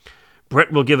drama.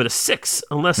 Brett will give it a 6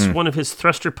 unless one of his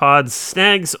thruster pods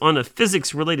snags on a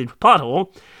physics-related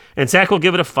pothole, and Zach will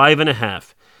give it a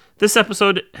 5.5. This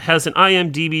episode has an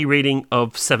IMDb rating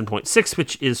of 7.6,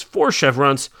 which is 4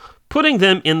 chevrons, putting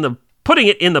it in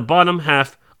the bottom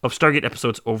half of Stargate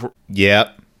episodes over.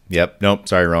 Yep. Nope.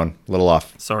 Sorry, Ron. A little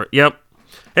off. Sorry. Yep.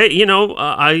 Hey,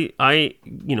 I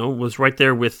was right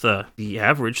there with the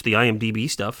average, the IMDb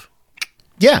stuff.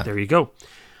 Yeah. There you go.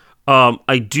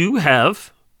 I do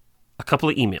have a couple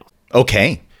of emails.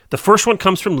 Okay. The first one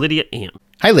comes from Lydia Ann.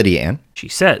 Hi, Lydia Ann. She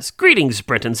says, "Greetings,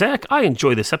 Brent and Zach. I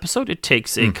enjoy this episode. It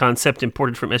takes a concept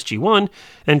imported from SG-1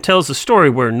 and tells a story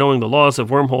where knowing the laws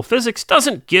of wormhole physics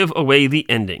doesn't give away the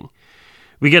ending.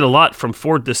 We get a lot from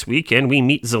Ford this week, and we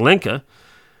meet Zelenka,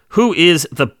 who is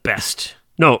the best.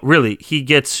 No, really, he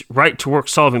gets right to work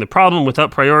solving the problem without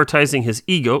prioritizing his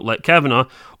ego, like Kavanaugh,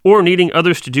 or needing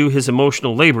others to do his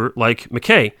emotional labor, like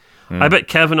McKay. I bet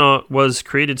Kavanaugh was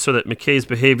created so that McKay's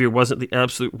behavior wasn't the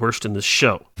absolute worst in this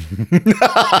show."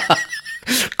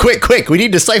 Quick. We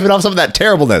need to siphon off some of that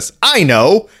terribleness. I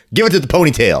know. Give it to the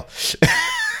ponytail.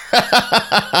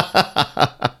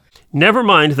 Never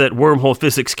mind that wormhole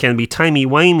physics can be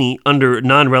timey-wimey under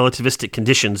non-relativistic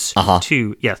conditions,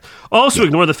 too. Yes. Also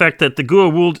ignore the fact that the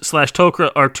Goa'uld /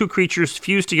 Tok'ra are 2 creatures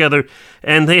fused together,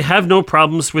 and they have no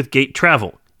problems with gate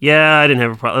travel. Yeah, I didn't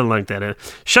have a problem like that.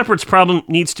 Shepard's problem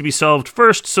needs to be solved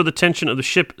first, so the tension of the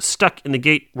ship stuck in the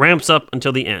gate ramps up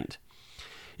until the end.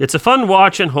 It's a fun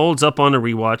watch and holds up on a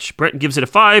rewatch. Brett gives it a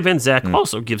 5, and Zach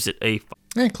also gives it a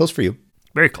 5. Close for you.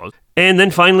 Very close. And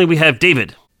then finally we have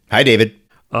David. Hi, David.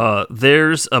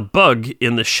 There's a bug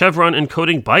in the Chevron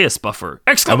encoding bias buffer.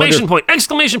 Exclamation point!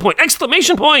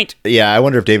 Yeah, I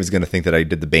wonder if David's going to think that I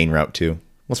did the Bane route too.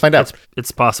 Let's find out.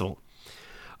 It's possible.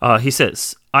 He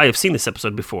says, "I have seen this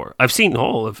episode before. I've seen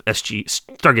all of SG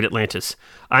Stargate Atlantis.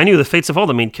 I knew the fates of all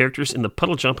the main characters in the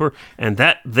Puddle Jumper and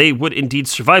that they would indeed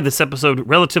survive this episode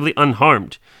relatively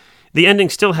unharmed. The ending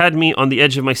still had me on the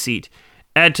edge of my seat.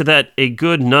 Add to that a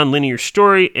good non-linear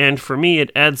story, and for me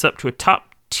it adds up to a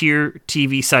top-tier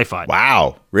TV sci-fi."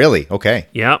 Wow. Really? Okay.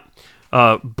 Yeah.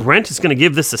 Brent is going to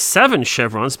give this a 7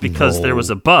 chevrons because there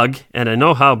was a bug, and I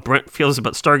know how Brent feels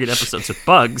about Stargate episodes with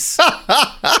bugs.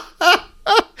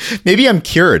 Maybe I'm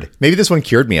cured. Maybe this one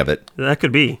cured me of it. That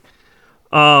could be.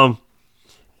 And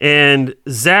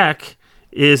Zach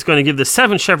is going to give the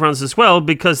 7 chevrons as well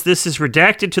because this is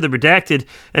redacted to the redacted,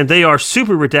 and they are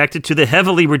super redacted to the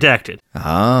heavily redacted.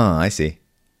 Ah, I see.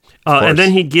 And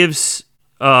then he gives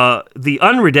the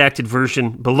unredacted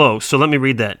version below. So let me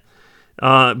read that.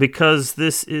 Because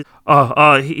this is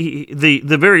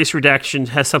the various redaction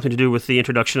has something to do with the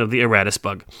introduction of the Eratus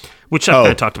bug, which I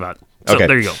kind of talked about. So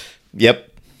there you go.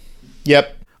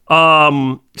 Yep.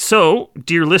 So,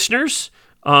 dear listeners,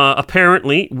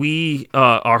 apparently we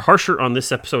are harsher on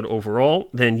this episode overall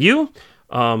than you,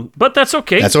 but that's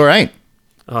okay. That's all right.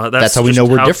 That's how we know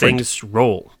we're different. Things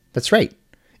roll. That's right.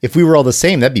 If we were all the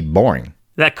same, that'd be boring.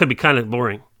 That could be kind of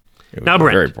boring. Now,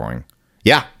 Brent, very boring.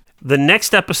 Yeah. The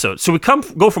next episode. So we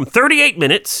go from 38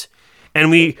 minutes,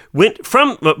 and we went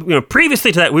from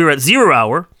previously to that we were at 0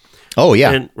 hour. Oh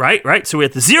yeah. And, right. So we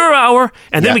had the 0 hour,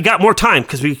 and then we got more time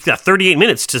because we got 38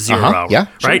 minutes to 0 hour. Yeah.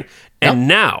 Sure. Right. And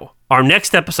now our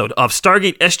next episode of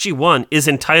Stargate SG-1 is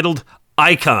entitled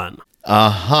Icon.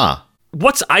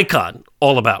 What's Icon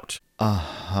all about?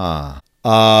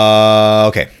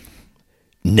 Okay.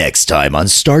 Next time on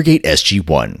Stargate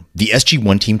SG-1, the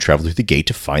SG-1 team travel through the gate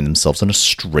to find themselves in a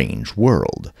strange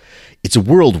world. It's a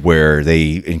world where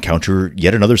they encounter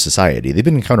yet another society. They've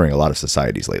been encountering a lot of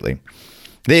societies lately.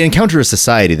 They encounter a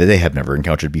society that they have never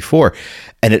encountered before,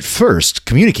 and at first,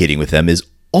 communicating with them is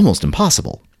almost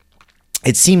impossible.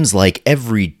 It seems like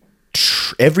every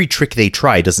trick they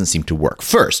try doesn't seem to work.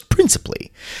 First,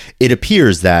 principally, it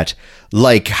appears that,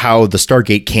 like how the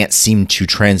Stargate can't seem to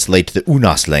translate the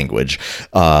Unas language,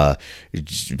 but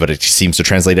it seems to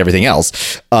translate everything else,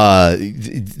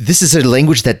 this is a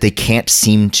language that they can't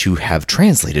seem to have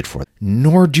translated for,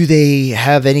 nor do they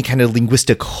have any kind of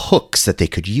linguistic hooks that they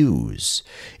could use.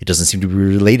 It doesn't seem to be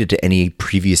related to any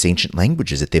previous ancient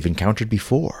languages that they've encountered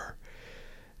before.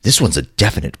 This one's a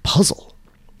definite puzzle.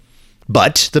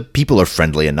 But the people are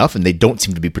friendly enough, and they don't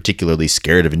seem to be particularly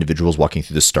scared of individuals walking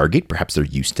through the Stargate. Perhaps they're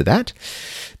used to that.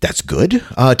 That's good.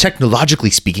 Technologically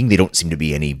speaking, they don't seem to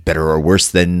be any better or worse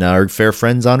than our fair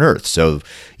friends on Earth. So,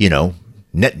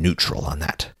 net neutral on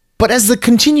that. But as the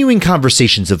continuing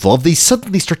conversations evolve, they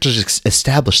suddenly start to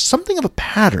establish something of a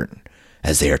pattern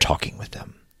as they are talking with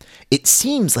them. It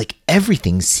seems like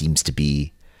everything seems to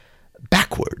be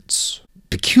backwards,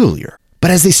 peculiar.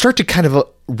 But as they start to kind of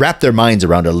wrap their minds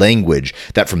around a language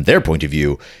that from their point of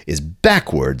view is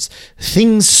backwards,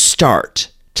 things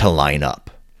start to line up.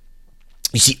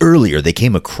 You see, earlier they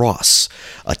came across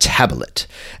a tablet,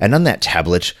 and on that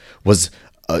tablet was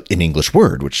an English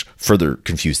word, which further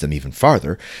confused them even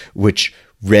farther, which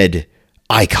read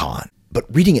icon. But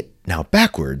reading it now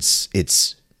backwards,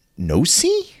 it's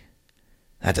no-see?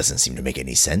 That doesn't seem to make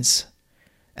any sense.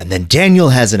 And then Daniel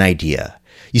has an idea.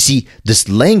 You see, this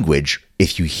language,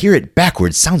 if you hear it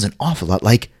backwards, sounds an awful lot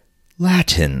like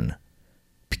Latin.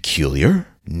 Peculiar?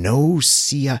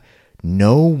 No-see,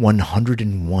 no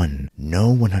 101, no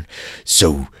 100.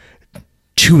 So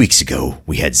 2 weeks ago,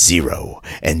 we had 0,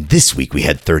 and this week we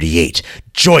had 38.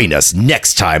 Join us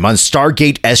next time on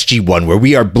Stargate SG-1, where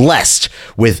we are blessed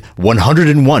with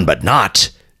 101, but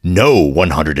not no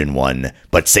 101.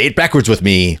 But say it backwards with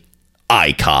me,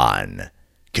 icon.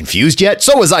 Confused yet?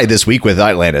 So was I this week with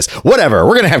Atlantis. Whatever,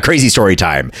 we're going to have crazy story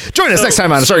time. Join us next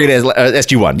time on Stargate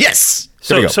SG-1 Yes!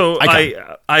 So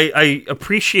I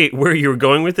appreciate where you were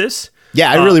going with this.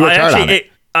 Yeah, I really worked hard on it.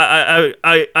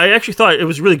 I actually thought it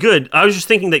was really good. I was just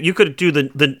thinking that you could do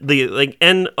the like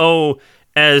NO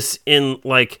as in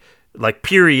like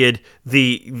period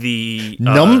the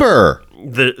number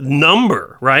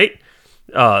right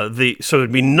so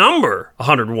it'd be number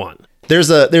 101. There's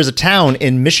a town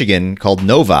in Michigan called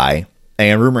Novi,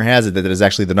 and rumor has it that it is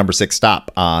actually the number 6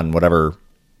 stop on whatever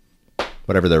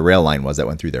the rail line was that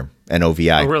went through there.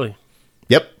 NOVI. Oh, really?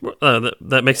 Yep.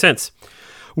 That makes sense.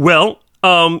 Well,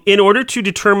 in order to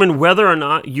determine whether or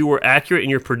not you were accurate in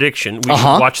your prediction, we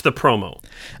should watch the promo.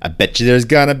 I bet you there's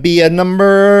gonna be a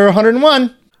number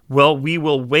 101. Well, we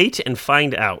will wait and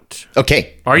find out.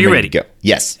 Okay. Are you ready? To go.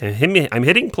 Yes. And I'm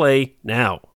hitting play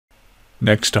now.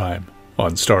 Next time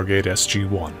on Stargate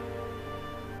SG-1.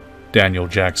 Daniel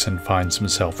Jackson finds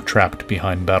himself trapped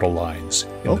behind battle lines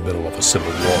in the middle of a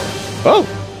civil war. Oh!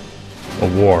 A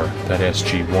war that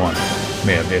SG-1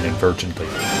 may have inadvertently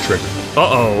triggered.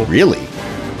 Uh-oh. Really?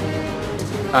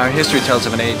 Our history tells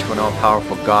of an age when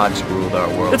all-powerful gods ruled our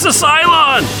world. It's a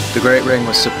Cylon! The Great Ring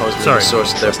was supposedly the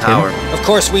source of their power. Of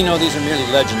course, we know these are merely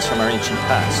legends from our ancient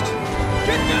past.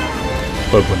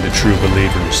 But when the true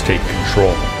believers take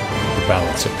control, the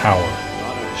balance of power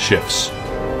shifts.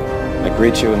 I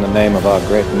greet you in the name of our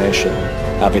great nation,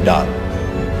 Avidan.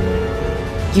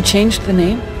 You changed the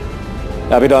name?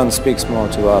 Avidan speaks more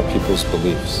to our people's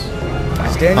beliefs.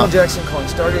 Is Daniel Jackson calling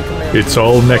Stargate Command? It's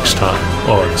all next time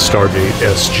on Stargate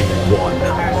SG-1.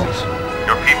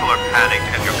 Your people are panicked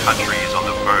and your country is on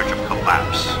the verge of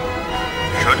collapse.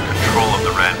 Should control of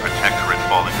the Rand Protectorate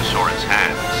fall into Soren's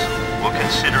hands, we'll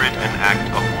consider it an act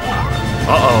of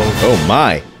war. Uh-oh. Oh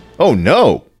my. Oh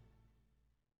no.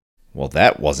 Well,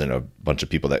 that wasn't a bunch of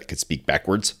people that could speak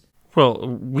backwards. Well,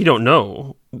 we don't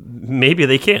know. Maybe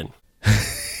they can.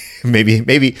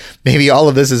 Maybe all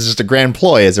of this is just a grand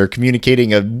ploy as they're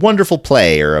communicating a wonderful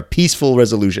play or a peaceful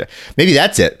resolution. Maybe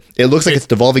that's it. It looks like it's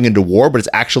devolving into war, but it's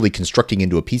actually constructing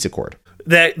into a peace accord.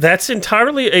 That's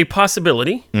entirely a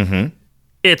possibility. Mm-hmm.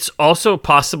 It's also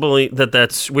possibly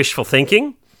that's wishful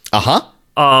thinking. Uh-huh.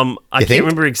 I can't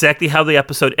remember exactly how the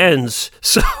episode ends,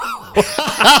 so...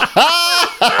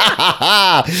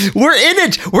 We're in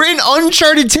it. We're in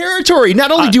uncharted territory.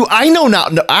 Not only do I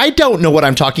I don't know what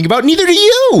I'm talking about. Neither do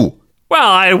you. Well,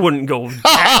 I wouldn't go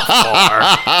that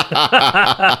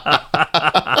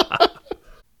far.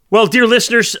 Well, dear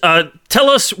listeners, tell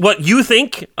us what you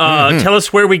think. Tell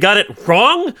us where we got it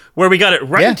wrong, where we got it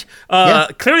right.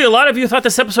 Clearly, a lot of you thought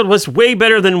this episode was way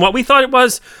better than what we thought it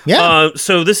was. Yeah.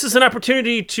 So this is an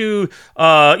opportunity to,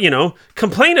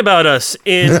 complain about us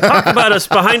and talk about us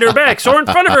behind our backs or in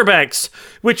front of our backs,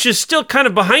 which is still kind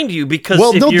of behind you because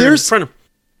you're in front of...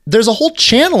 There's a whole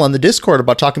channel on the Discord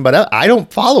about talking about it. I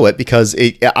don't follow it because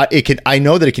I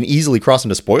know that it can easily cross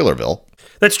into Spoilerville.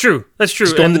 That's true.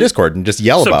 Just go in the Discord and just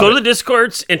yell about it. So go to the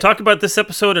Discords and talk about this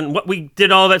episode and what we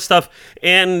did, all that stuff,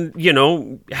 and,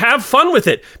 have fun with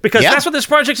it. Because that's what this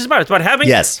project is about. It's about having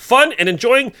fun and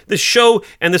enjoying this show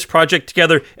and this project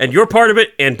together. And you're part of it,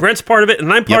 and Brent's part of it,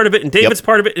 and I'm part of it, and David's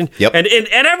part of it, and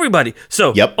everybody.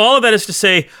 So all of that is to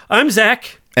say, I'm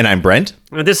Zach. And I'm Brent.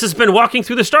 And this has been Walking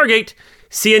Through the Stargate.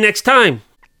 See you next time.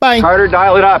 Bye. Carter,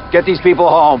 dial it up. Get these people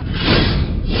home.